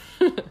great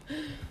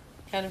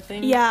kind of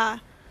thing.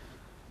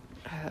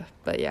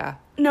 But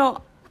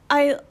no,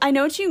 I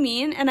know what you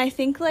mean, and I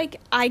think like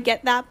I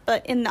get that,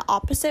 but in the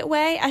opposite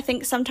way. I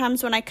think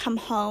sometimes when I come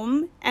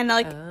home, and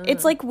like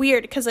it's like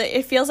weird because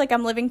it feels like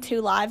I'm living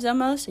two lives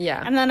almost.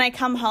 And then I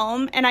come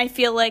home and I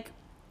feel like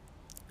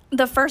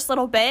the first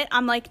little bit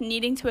I'm like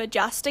needing to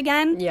adjust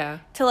again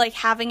to like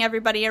having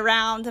everybody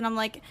around, and I'm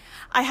like,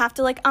 I have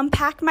to like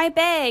unpack my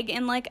bag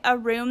in like a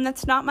room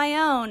that's not my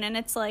own, and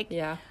it's like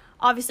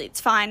obviously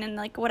it's fine and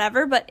like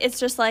whatever, but it's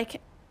just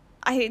like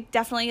I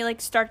definitely like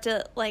start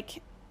to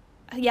like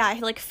I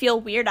like feel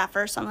weird at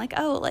first. I'm like,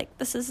 oh, like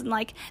this is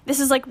like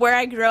where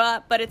I grew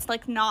up, but it's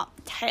like not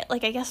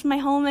like I guess my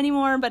home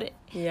anymore, but it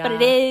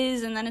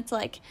is. And then it's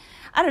like,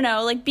 I don't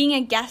know, like being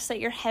a guest at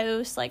your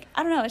house, like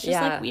I don't know, it's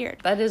just like weird.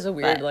 That is a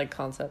weird like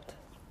concept.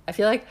 I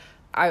feel like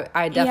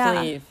I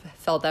definitely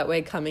felt that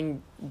way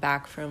coming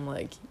back from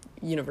like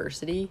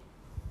university,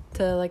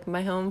 to like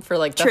my home for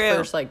like the True.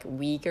 first like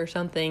week or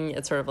something.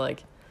 It's sort of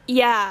like,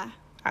 Yeah.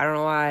 I don't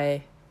know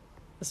why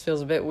this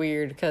feels a bit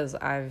weird because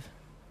I've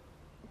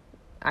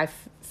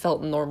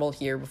felt normal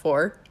here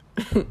before.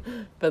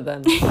 But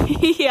then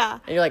Yeah.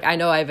 you're like, I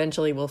know I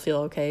eventually will feel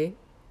okay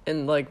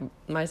in like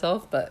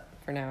myself, but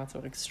for now it's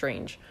like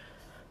strange.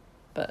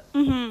 But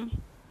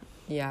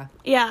yeah.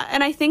 Yeah,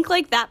 and I think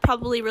like that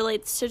probably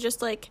relates to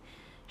just like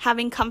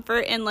having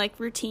comfort in like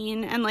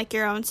routine and like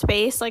your own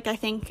space. Like I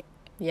think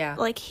Yeah.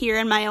 like here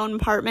in my own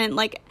apartment,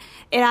 like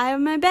I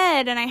have my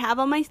bed and I have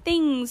all my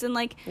things and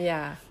like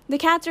Yeah. the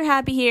cats are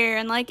happy here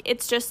and like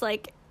it's just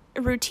like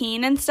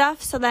routine and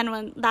stuff. So then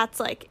when that's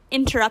like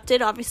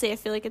interrupted, obviously I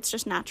feel like it's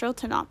just natural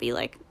to not be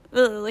like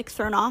like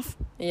thrown off.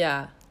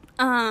 Yeah.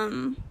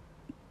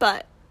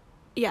 But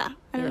yeah,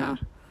 I don't know.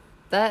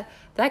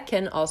 That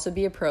can also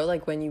be a pro,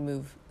 like when you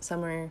move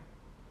somewhere,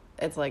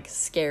 it's like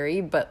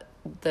scary, but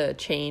the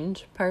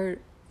change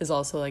part is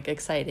also like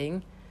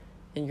exciting,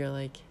 and you're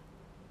like,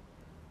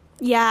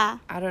 Yeah.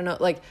 I don't know,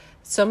 like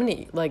so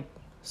many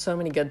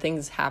good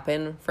things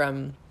happen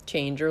from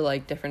change or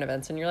like different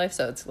events in your life.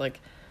 So it's like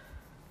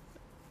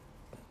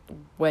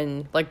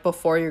when like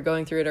before you're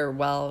going through it or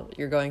while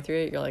you're going through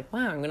it, you're like,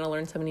 wow, I'm gonna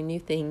learn so many new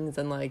things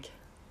and like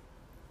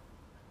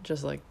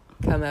just like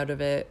come out of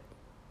it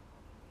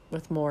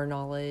with more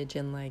knowledge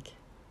and like,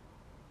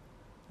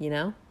 you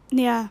know.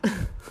 Yeah.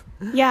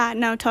 Yeah,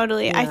 no,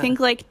 totally. Yeah. I think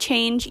like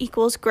change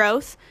equals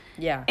growth.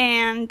 Yeah.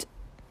 And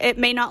it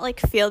may not like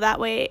feel that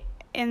way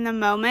in the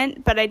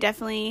moment, but I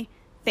definitely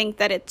think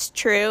that it's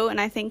true, and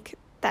I think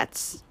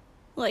that's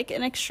like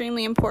an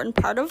extremely important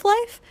part of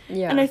life.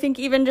 Yeah. And I think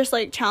even just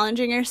like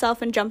challenging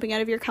yourself and jumping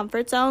out of your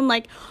comfort zone,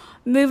 like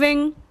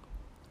moving,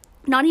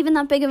 not even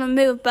that big of a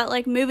move, but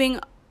like moving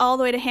all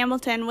the way to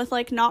Hamilton with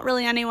like not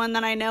really anyone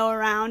that I know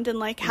around and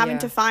like having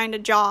to find a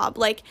job,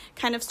 like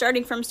kind of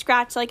starting from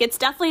scratch. Like it's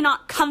definitely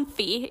not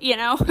comfy, you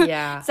know?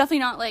 Yeah. It's definitely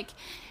not like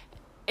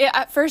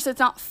at first it's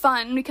not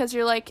fun because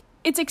you're like,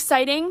 it's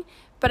exciting,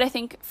 but I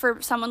think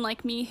for someone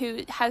like me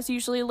who has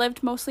usually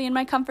lived mostly in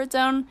my comfort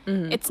zone,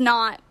 it's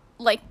not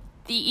like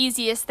the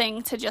easiest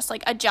thing to just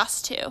like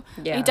adjust to.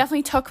 Yeah. It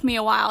definitely took me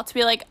a while to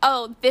be like,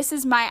 oh, this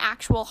is my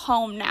actual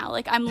home now.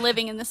 Like I'm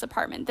living in this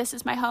apartment. This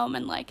is my home.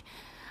 And like,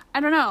 I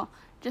don't know,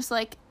 just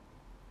like,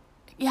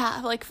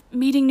 yeah, like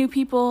meeting new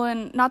people,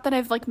 and not that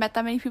I've like met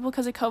that many people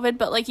because of COVID,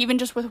 but like even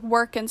just with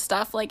work and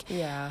stuff, like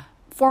Yeah.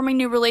 forming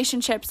new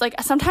relationships. Like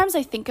sometimes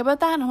I think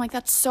about that and I'm like,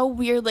 that's so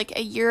weird. Like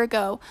a year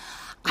ago,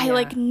 I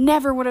like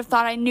never would have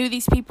thought I knew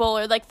these people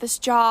or like this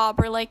job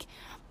or like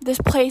this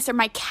place or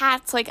my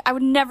cats. Like I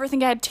would never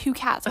think I had 2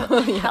 cats.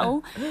 What the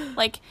hell?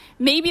 Like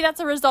maybe that's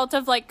a result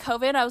of like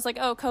COVID. I was like,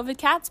 oh, COVID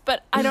cats,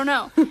 but I don't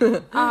know.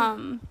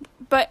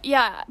 But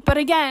yeah, but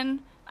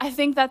again, I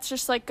think that's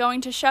just like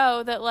going to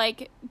show that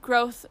like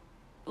growth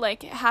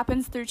like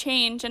happens through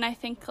change. And I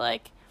think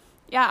like,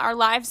 yeah, our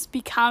lives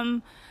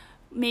become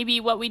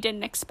maybe what we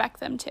didn't expect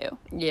them to.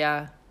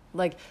 Yeah.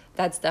 Like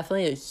that's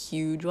definitely a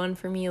huge one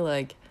for me,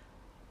 like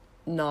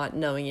not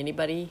knowing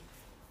anybody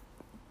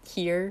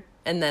here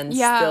and then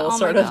still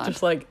sort of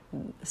just like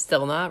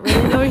still not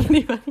really knowing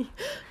anybody.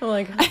 I'm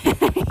like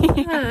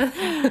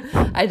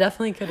I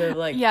definitely could have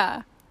like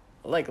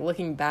like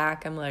looking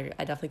back, I'm like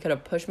I definitely could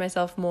have pushed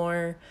myself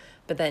more,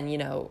 but then, you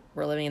know,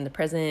 we're living in the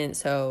present,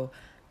 so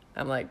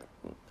I'm like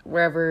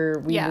wherever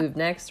we move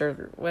next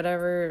or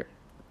whatever,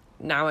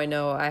 now I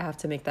know I have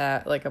to make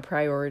that like a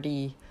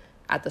priority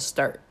at the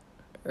start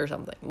or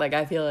something. Like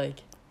I feel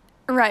like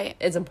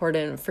it's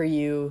important for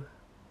you,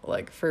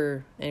 like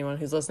for anyone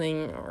who's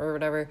listening or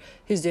whatever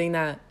who's doing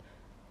that,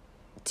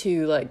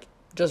 to like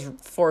just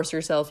force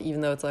yourself,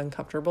 even though it's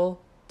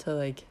uncomfortable, to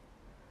like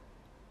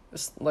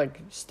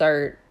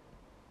start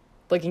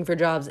looking for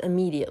jobs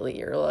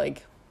immediately or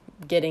like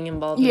getting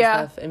involved in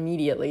stuff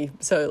immediately,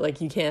 so like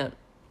you can't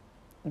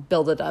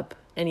build it up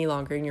any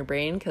longer in your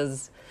brain,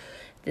 because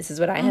this is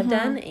what I have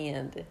done,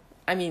 and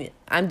I mean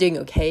I'm doing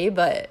okay,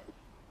 but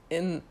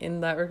in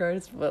that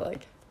regards, but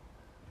like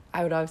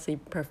I would obviously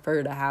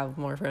prefer to have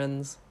more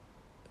friends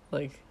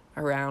like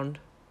around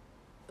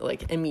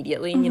like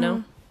immediately, you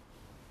know.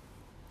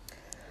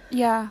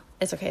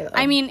 It's okay though.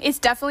 I mean, it's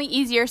definitely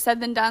easier said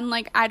than done.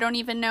 Like I don't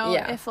even know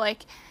if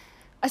like,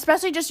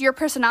 especially just your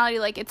personality,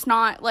 like it's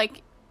not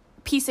like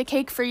piece of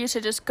cake for you to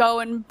just go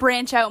and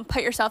branch out and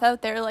put yourself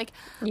out there. Like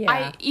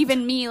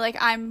even me, like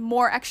I'm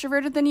more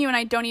extroverted than you, and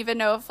I don't even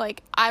know if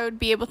like I would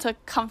be able to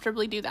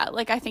comfortably do that.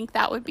 Like I think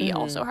that would be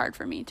also hard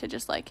for me to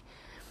just like,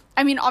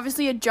 I mean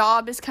obviously a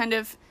job is kind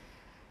of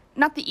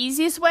not the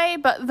easiest way,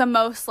 but the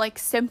most like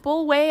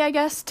simple way, I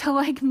guess, to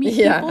like meet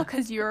people,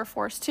 because you're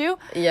forced to.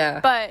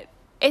 But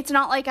it's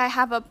not like I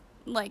have a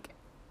like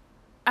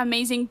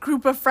amazing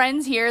group of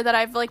friends here that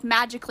I've like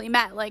magically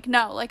met. Like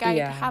no, like I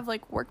have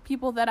like work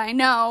people that I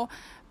know,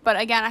 but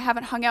again I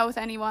haven't hung out with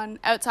anyone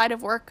outside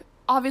of work.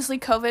 Obviously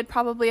COVID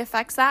probably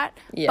affects that,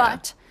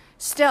 but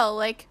still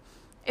like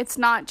it's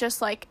not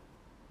just like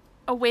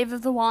a wave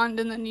of the wand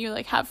and then you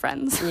like have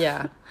friends.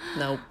 Yeah.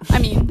 Nope. I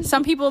mean,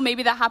 some people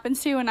maybe that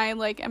happens to, and I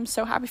like am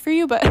so happy for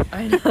you, but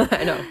I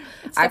know.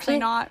 it's definitely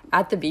not.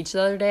 At the beach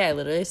the other day, I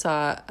literally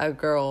saw a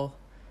girl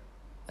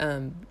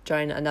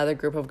join another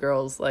group of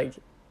girls like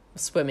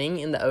swimming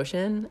in the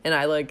ocean, and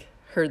I like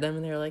heard them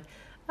and they were like,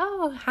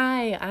 "Oh,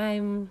 hi,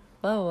 I'm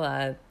blah blah,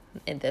 blah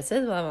and this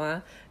is blah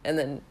blah," and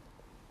then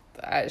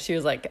she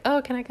was like,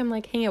 "Oh, can I come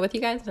like hang out with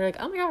you guys?" And they're like,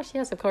 "Oh my gosh,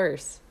 yes, of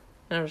course."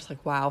 And I was just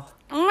like, "Wow,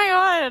 Oh my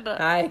god,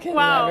 I could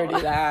wow. never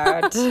do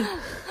that."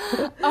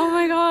 Oh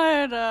my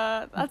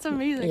god, that's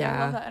amazing. Yeah. I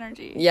love that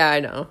energy. Yeah, I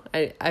know.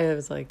 I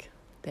was like,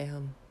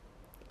 damn,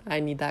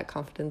 I need that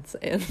confidence,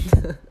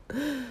 and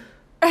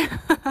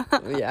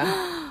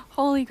yeah.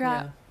 Holy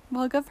crap. Yeah.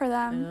 Well, good for I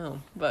them.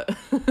 know, but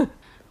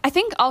I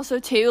think also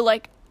too,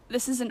 like,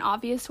 this is an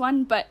obvious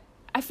one, but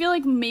I feel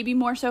like maybe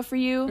more so for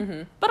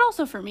you, but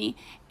also for me,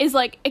 is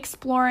like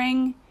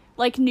exploring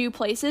like new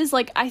places.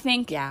 Like, I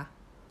think yeah.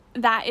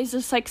 that is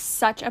just like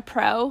such a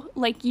pro.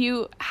 Like,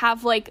 you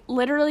have like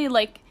literally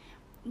like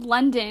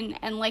London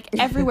and like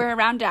everywhere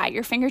around it at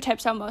your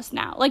fingertips almost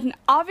now. Like,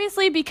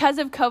 obviously because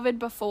of COVID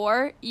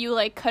before, you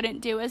like couldn't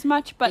do as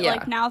much, but Yeah.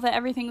 like now that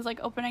everything's like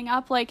opening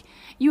up, like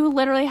you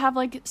literally have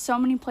like so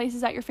many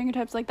places at your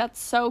fingertips. Like, that's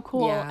so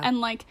cool. Yeah. And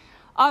like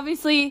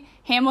obviously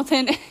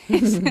Hamilton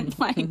isn't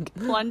like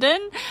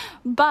London,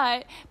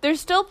 but there's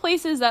still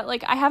places that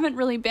like I haven't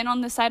really been on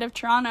this side of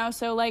Toronto,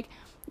 so like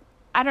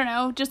I don't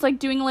know, just like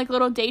doing like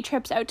little day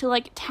trips out to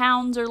like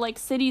towns or like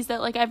cities that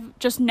like I've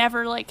just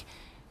never like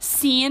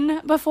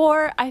seen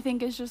before, I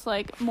think is just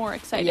like more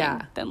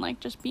exciting than like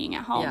just being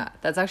at home. Yeah,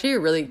 that's actually a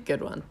really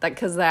good one. That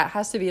because that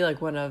has to be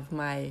like one of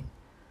my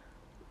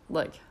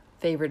like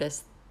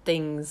favoriteest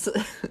things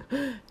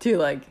to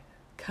like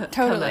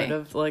come out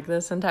of like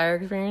this entire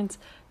experience,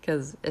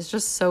 because it's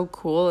just so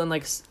cool. And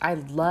like I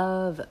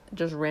love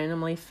just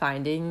randomly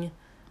finding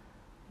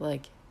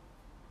like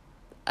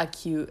a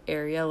cute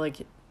area, like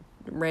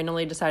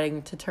randomly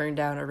deciding to turn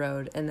down a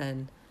road, and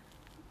then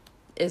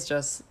it's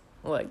just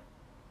like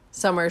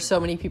somewhere so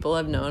many people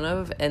have known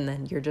of, and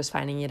then you're just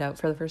finding it out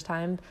for the first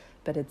time,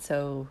 but it's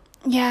so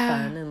fun,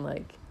 and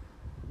like,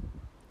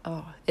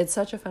 oh, it's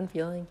such a fun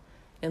feeling.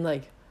 And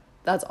like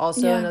that's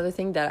also another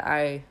thing that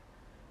I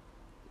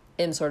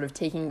am sort of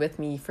taking with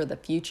me for the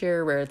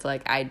future, where it's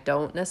like I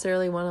don't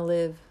necessarily want to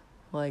live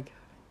like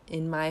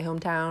in my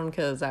hometown,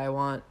 because I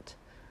want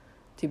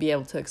to be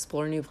able to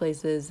explore new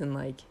places, and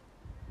like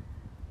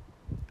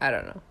I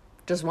don't know,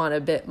 just want a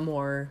bit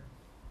more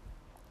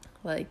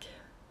like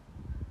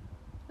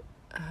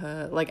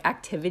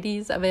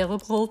activities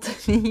available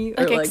to me,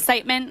 or like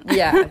excitement.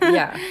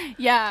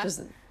 yeah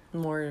just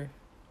more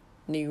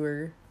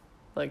newer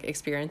like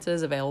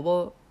experiences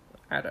available.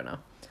 I don't know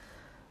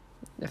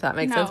if that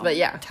makes sense, but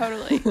yeah,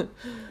 totally.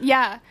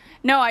 Yeah,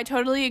 no, I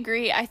totally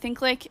agree. I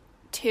think like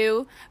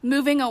too,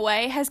 moving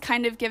away has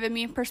kind of given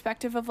me a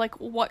perspective of like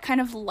what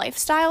kind of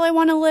lifestyle I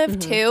want to live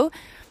too.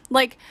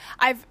 Like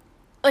I've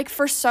like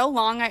for so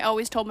long I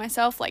always told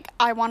myself like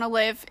I want to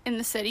live in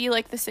the city,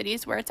 like the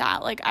city's where it's at.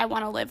 Like I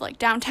want to live like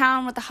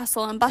downtown with the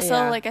hustle and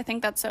bustle. Like I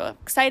think that's so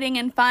exciting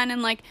and fun,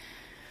 and like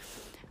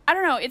I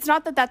don't know, it's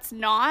not that that's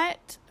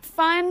not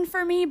fun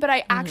for me, but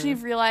I actually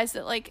have realized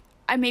that like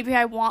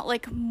I want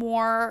like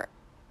more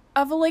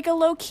of a like a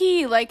low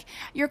key, like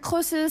you're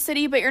close to the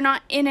city but you're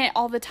not in it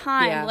all the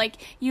time. Like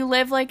you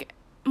live like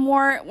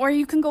more where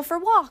you can go for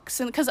walks,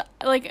 and because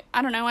like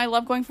I don't know, I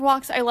love going for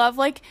walks. I love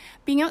like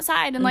being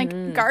outside and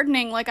like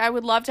gardening. Like I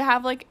would love to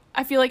have like,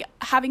 I feel like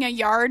having a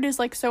yard is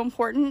like so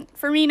important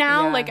for me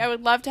now. Like I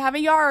would love to have a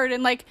yard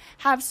and like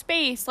have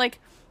space. Like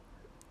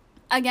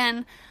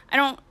again, I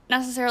don't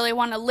necessarily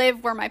want to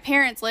live where my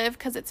parents live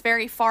because it's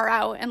very far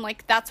out, and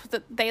like that's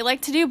what they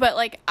like to do, but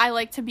like I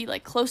like to be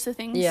like close to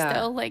things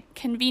still, like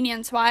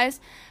convenience wise.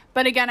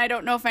 But again, I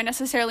don't know if I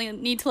necessarily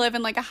need to live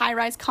in like a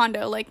high-rise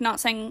condo. Like, not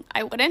saying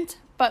I wouldn't,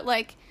 but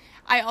like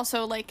I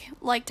also like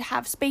to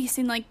have space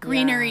and like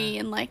greenery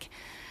and like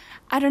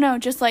I don't know,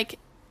 just like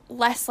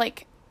less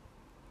like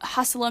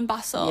hustle and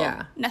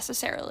bustle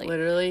necessarily.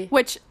 Literally.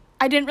 Which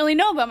I didn't really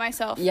know about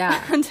myself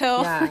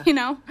until, you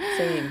know.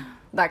 Same.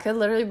 That could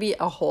literally be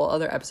a whole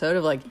other episode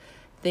of like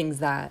things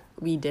that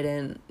we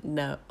didn't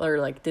know or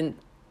like didn't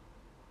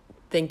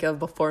think of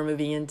before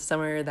moving into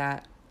somewhere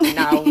that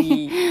now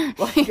we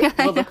like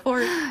will look for.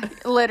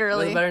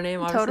 Literally. With a better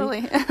name,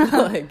 obviously.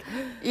 Totally.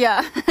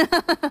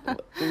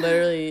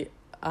 Literally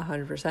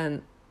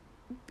 100%.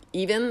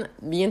 Even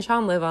me and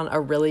Sean live on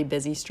a really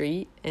busy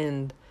street,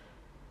 and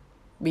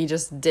we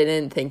just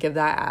didn't think of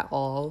that at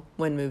all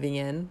when moving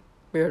in.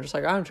 We were just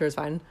like, oh, I'm sure it's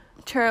fine.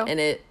 True.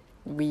 And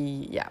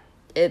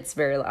it's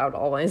very loud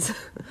always.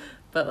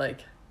 But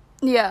like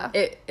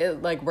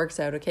it like works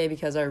out okay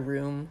because our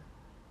room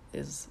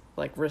is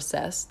like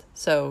recessed,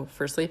 so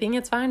for sleeping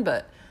it's fine.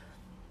 But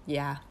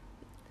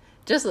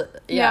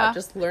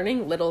just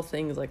learning little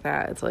things like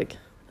that, it's like,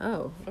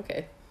 oh,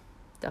 okay,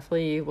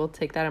 definitely we'll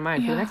take that in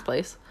mind for the next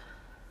place.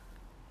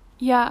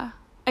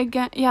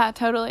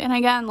 Totally. And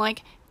again,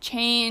 like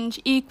change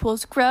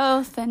equals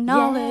growth and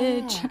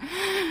knowledge.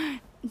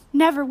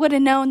 never would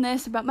have known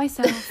this about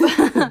myself.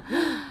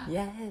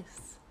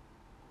 Yes.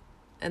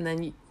 And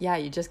then,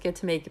 you just get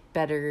to make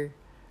better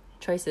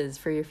choices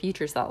for your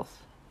future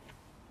self.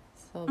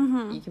 So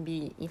you can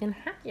be even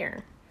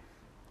happier.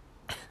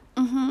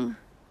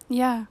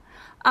 Yeah.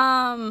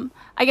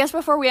 I guess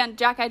before we end,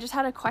 Jack, I just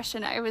had a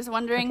question. I was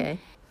wondering,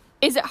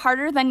 is it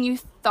harder than you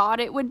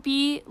thought it would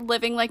be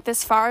living like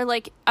this far,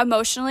 like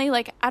emotionally?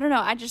 Like, I don't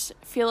know. I just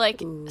feel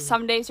like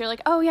some days you're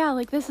like, oh yeah,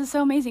 like this is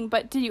so amazing.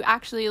 But do you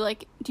actually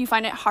do you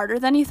find it harder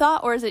than you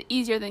thought, or is it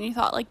easier than you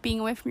thought, like being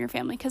away from your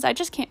family? Because I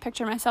just can't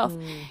picture myself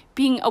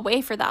being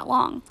away for that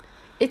long.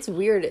 It's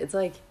weird. It's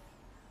like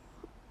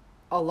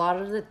a lot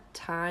of the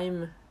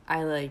time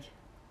I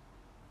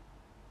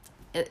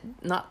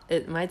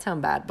it might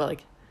sound bad,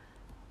 but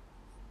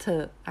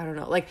I don't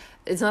know, like,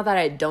 it's not that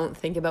I don't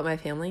think about my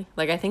family.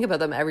 Like, I think about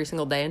them every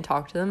single day and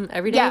talk to them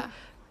every day. Yeah.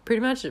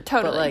 Pretty much.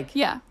 Totally.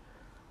 But,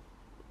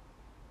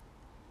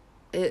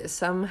 it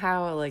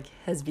somehow,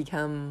 has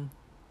become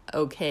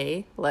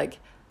okay.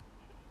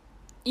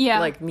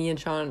 Yeah. Me and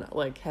Sean,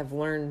 have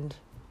learned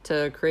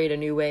to create a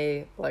new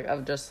way,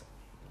 of just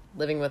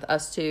living with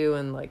us two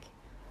and,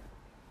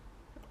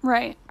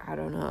 Right. I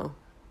don't know.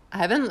 I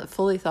haven't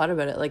fully thought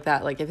about it like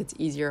that, if it's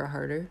easier or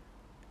harder.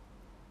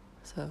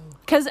 So.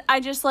 Because I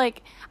just, I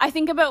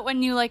think about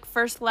when you,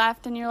 first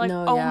left and you're like,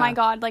 my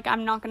God,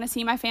 I'm not going to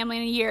see my family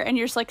in a year. And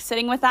you're just,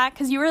 sitting with that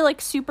because you were,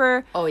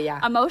 super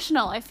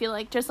emotional, I feel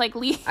like, just,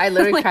 leaving. I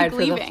literally cried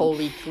for the whole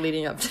week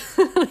leading up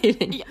to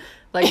leaving. Yeah.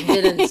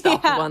 Didn't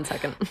stop 1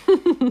 second.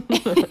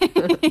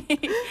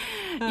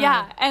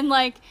 Yeah, and,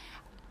 I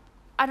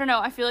don't know,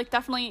 I feel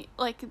definitely,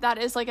 that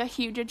is, a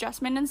huge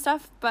adjustment and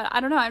stuff. But I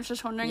don't know, I was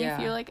just wondering if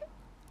you're,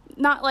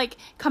 not,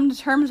 come to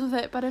terms with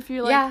it, but if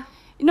you're,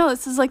 no,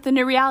 this is the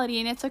new reality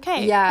and it's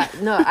okay. Yeah,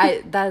 no,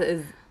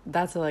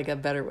 that's a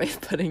better way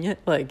of putting it.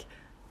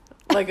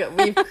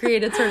 We've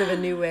created sort of a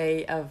new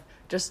way of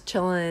just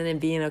chilling and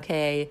being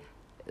okay,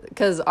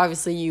 because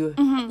obviously you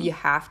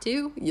have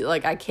to.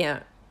 I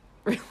can't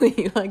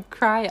really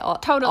cry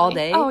all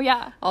day. Oh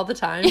yeah, all the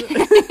time.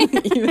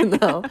 Even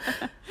though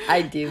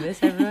I do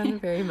miss everyone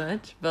very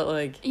much,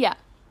 but yeah,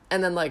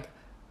 and then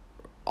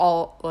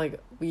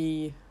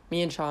me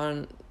and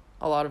Sean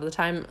a lot of the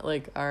time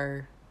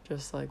are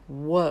just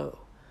whoa,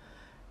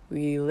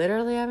 we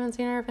literally haven't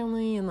seen our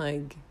family in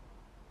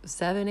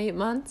 7-8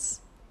 months,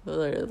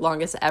 the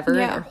longest ever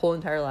in our whole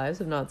entire lives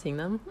of not seeing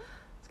them.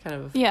 It's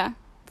kind of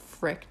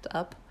fricked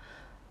up,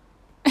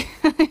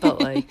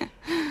 but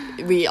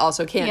we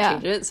also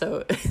can't change it,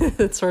 so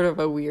it's sort of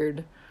a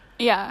weird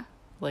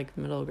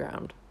middle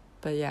ground.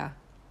 But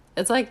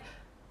it's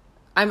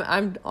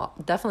I'm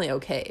definitely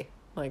okay.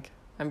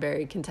 I'm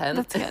very content.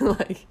 That's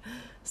good.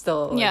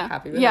 Still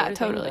happy with everything,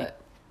 totally. but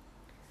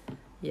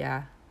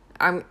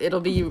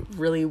it'll be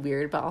really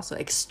weird, but also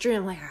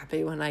extremely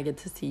happy when I get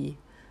to see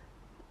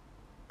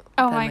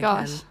them my again.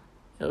 gosh,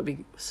 it'll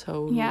be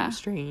so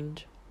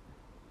strange.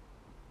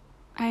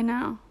 I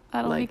know,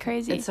 that'll be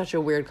crazy. It's such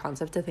a weird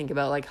concept to think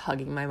about,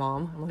 hugging my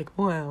mom. I'm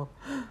wow,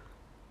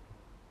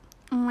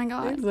 oh my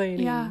God, exciting.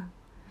 Yeah,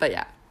 but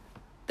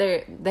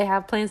they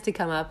have plans to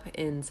come up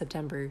in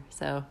September,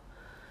 so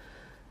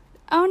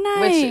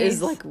nice, which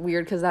is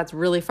weird because that's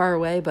really far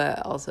away,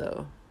 but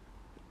also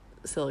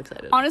still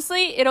excited.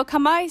 Honestly, it'll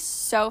come by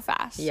so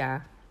fast.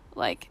 Yeah.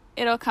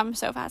 It'll come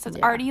so fast. It's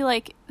already,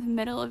 the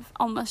middle of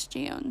almost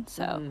June,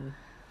 so.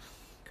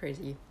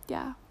 Crazy.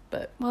 Yeah.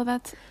 But. Well,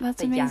 that's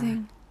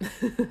amazing.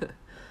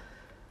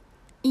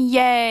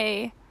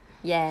 Yeah.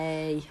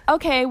 Yay.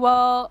 Okay,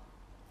 well,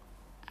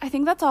 I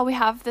think that's all we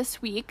have this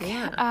week.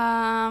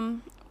 Yeah.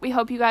 We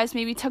hope you guys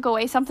maybe took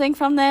away something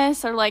from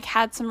this, or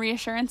had some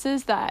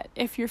reassurances that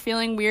if you're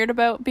feeling weird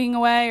about being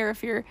away, or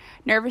if you're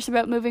nervous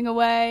about moving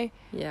away,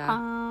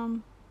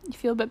 you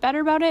feel a bit better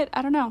about it.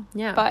 I don't know.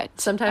 Yeah. But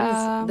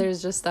sometimes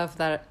there's just stuff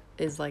that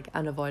is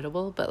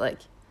unavoidable,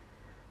 but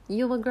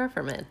you will grow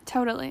from it.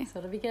 Totally. So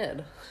it'll be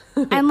good.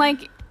 And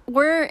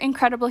we're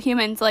incredible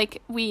humans.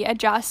 We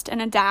adjust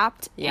and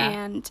adapt,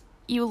 and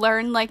you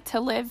learn to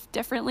live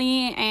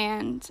differently.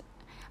 And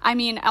I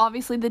mean,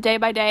 obviously the day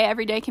by day,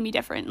 every day can be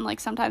different, and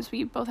sometimes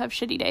we both have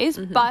shitty days,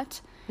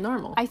 but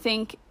normal. I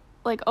think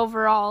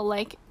overall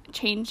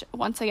change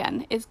once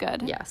again is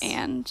good. Yes.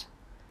 And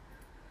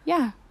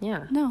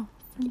no,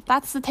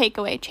 that's the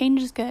takeaway.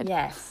 Change is good.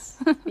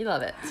 Yes. We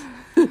love it.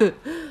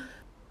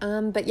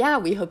 But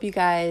we hope you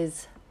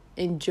guys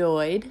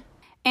enjoyed,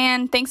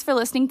 and thanks for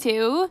listening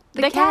to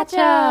The Catch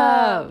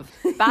Up.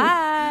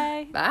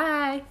 Bye.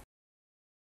 Bye.